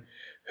someone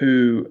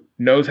who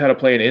knows how to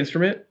play an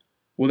instrument.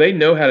 Well, they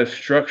know how to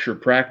structure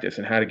practice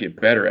and how to get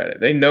better at it.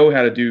 They know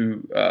how to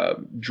do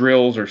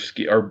drills or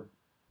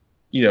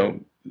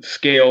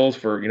scales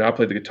for, I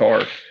play the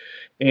guitar.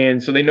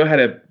 And so they know how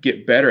to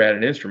get better at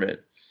an instrument.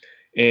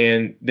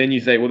 And then you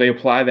say, well, they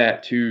apply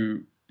that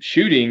to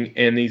shooting,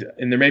 and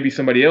there may be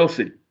somebody else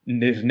that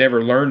has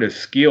never learned a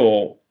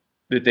skill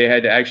that they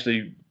had to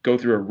actually go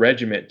through a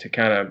regiment to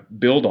kind of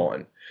build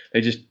on.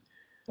 They just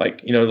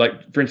like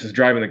for instance,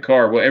 driving the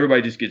car. Well,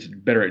 everybody just gets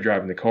better at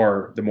driving the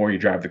car the more you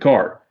drive the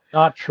car.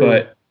 Not true.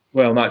 But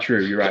well, not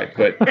true. You're right.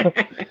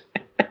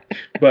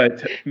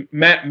 But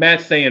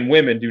Matt's saying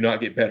women do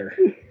not get better.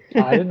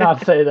 I did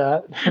not say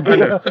that. I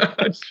know.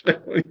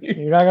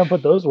 You're not gonna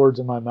put those words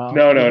in my mouth.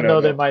 No, even though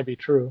no. they might be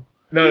true.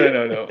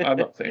 No. I'm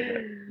not saying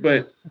that.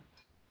 But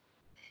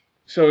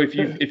so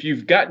if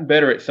you've gotten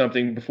better at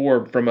something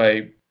before from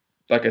a,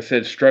 like I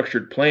said,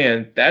 structured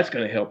plan, that's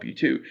going to help you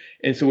too.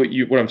 And so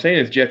what I'm saying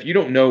is, Jeff, you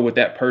don't know what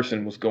that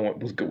person was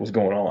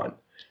going on.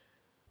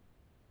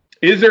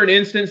 Is there an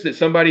instance that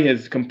somebody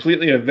has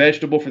completely a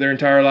vegetable for their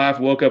entire life,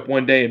 woke up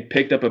one day and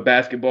picked up a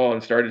basketball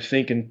and started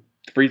sinking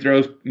free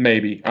throws?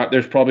 Maybe.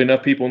 There's probably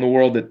enough people in the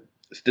world that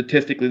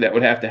statistically that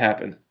would have to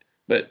happen.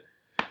 But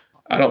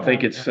I don't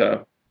think it's.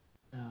 No,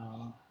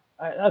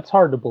 that's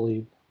hard to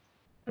believe.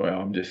 Well,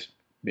 I'm just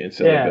being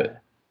silly, Yeah.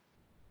 but.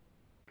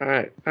 All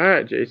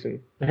right,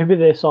 Jason. Maybe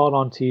they saw it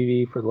on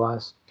TV for the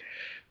last.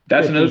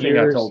 That's 50 another thing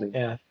I years. told him.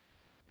 Yeah.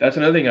 That's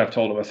another thing I've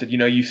told him. I said,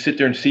 you sit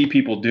there and see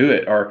people do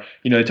it, or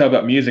they talk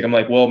about music. I'm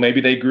like, well,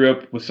 maybe they grew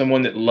up with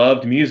someone that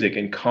loved music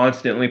and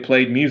constantly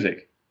played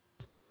music.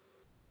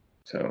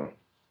 So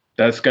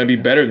that's going to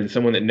be better than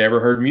someone that never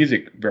heard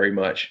music very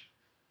much.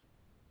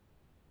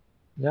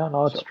 Yeah,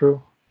 no, it's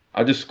true.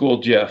 I'll just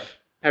school Jeff.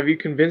 Have you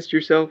convinced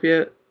yourself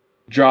yet?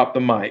 Drop the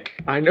mic.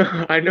 I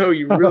know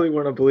you really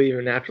want to believe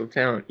in natural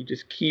talent. You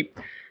just keep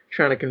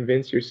trying to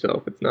convince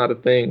yourself it's not a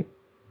thing.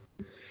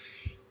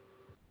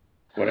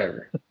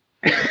 Whatever.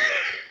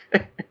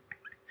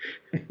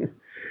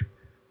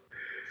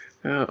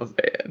 Oh,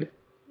 man.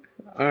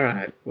 All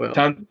right. Well,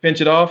 Time to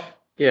pinch it off?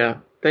 yeah.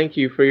 Thank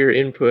you for your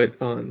input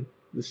on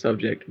the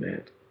subject,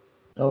 Matt.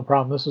 No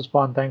problem. This was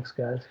fun. Thanks,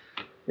 guys.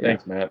 Yeah.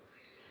 Thanks, Matt.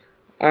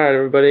 All right,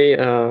 everybody.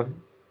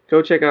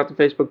 Go check out the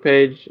Facebook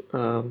page.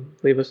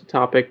 Leave us a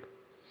topic.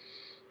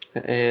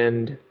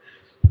 And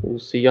we'll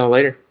see y'all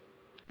later.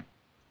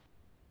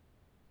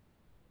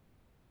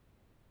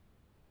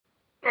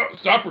 Oh,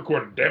 stop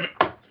recording, damn it.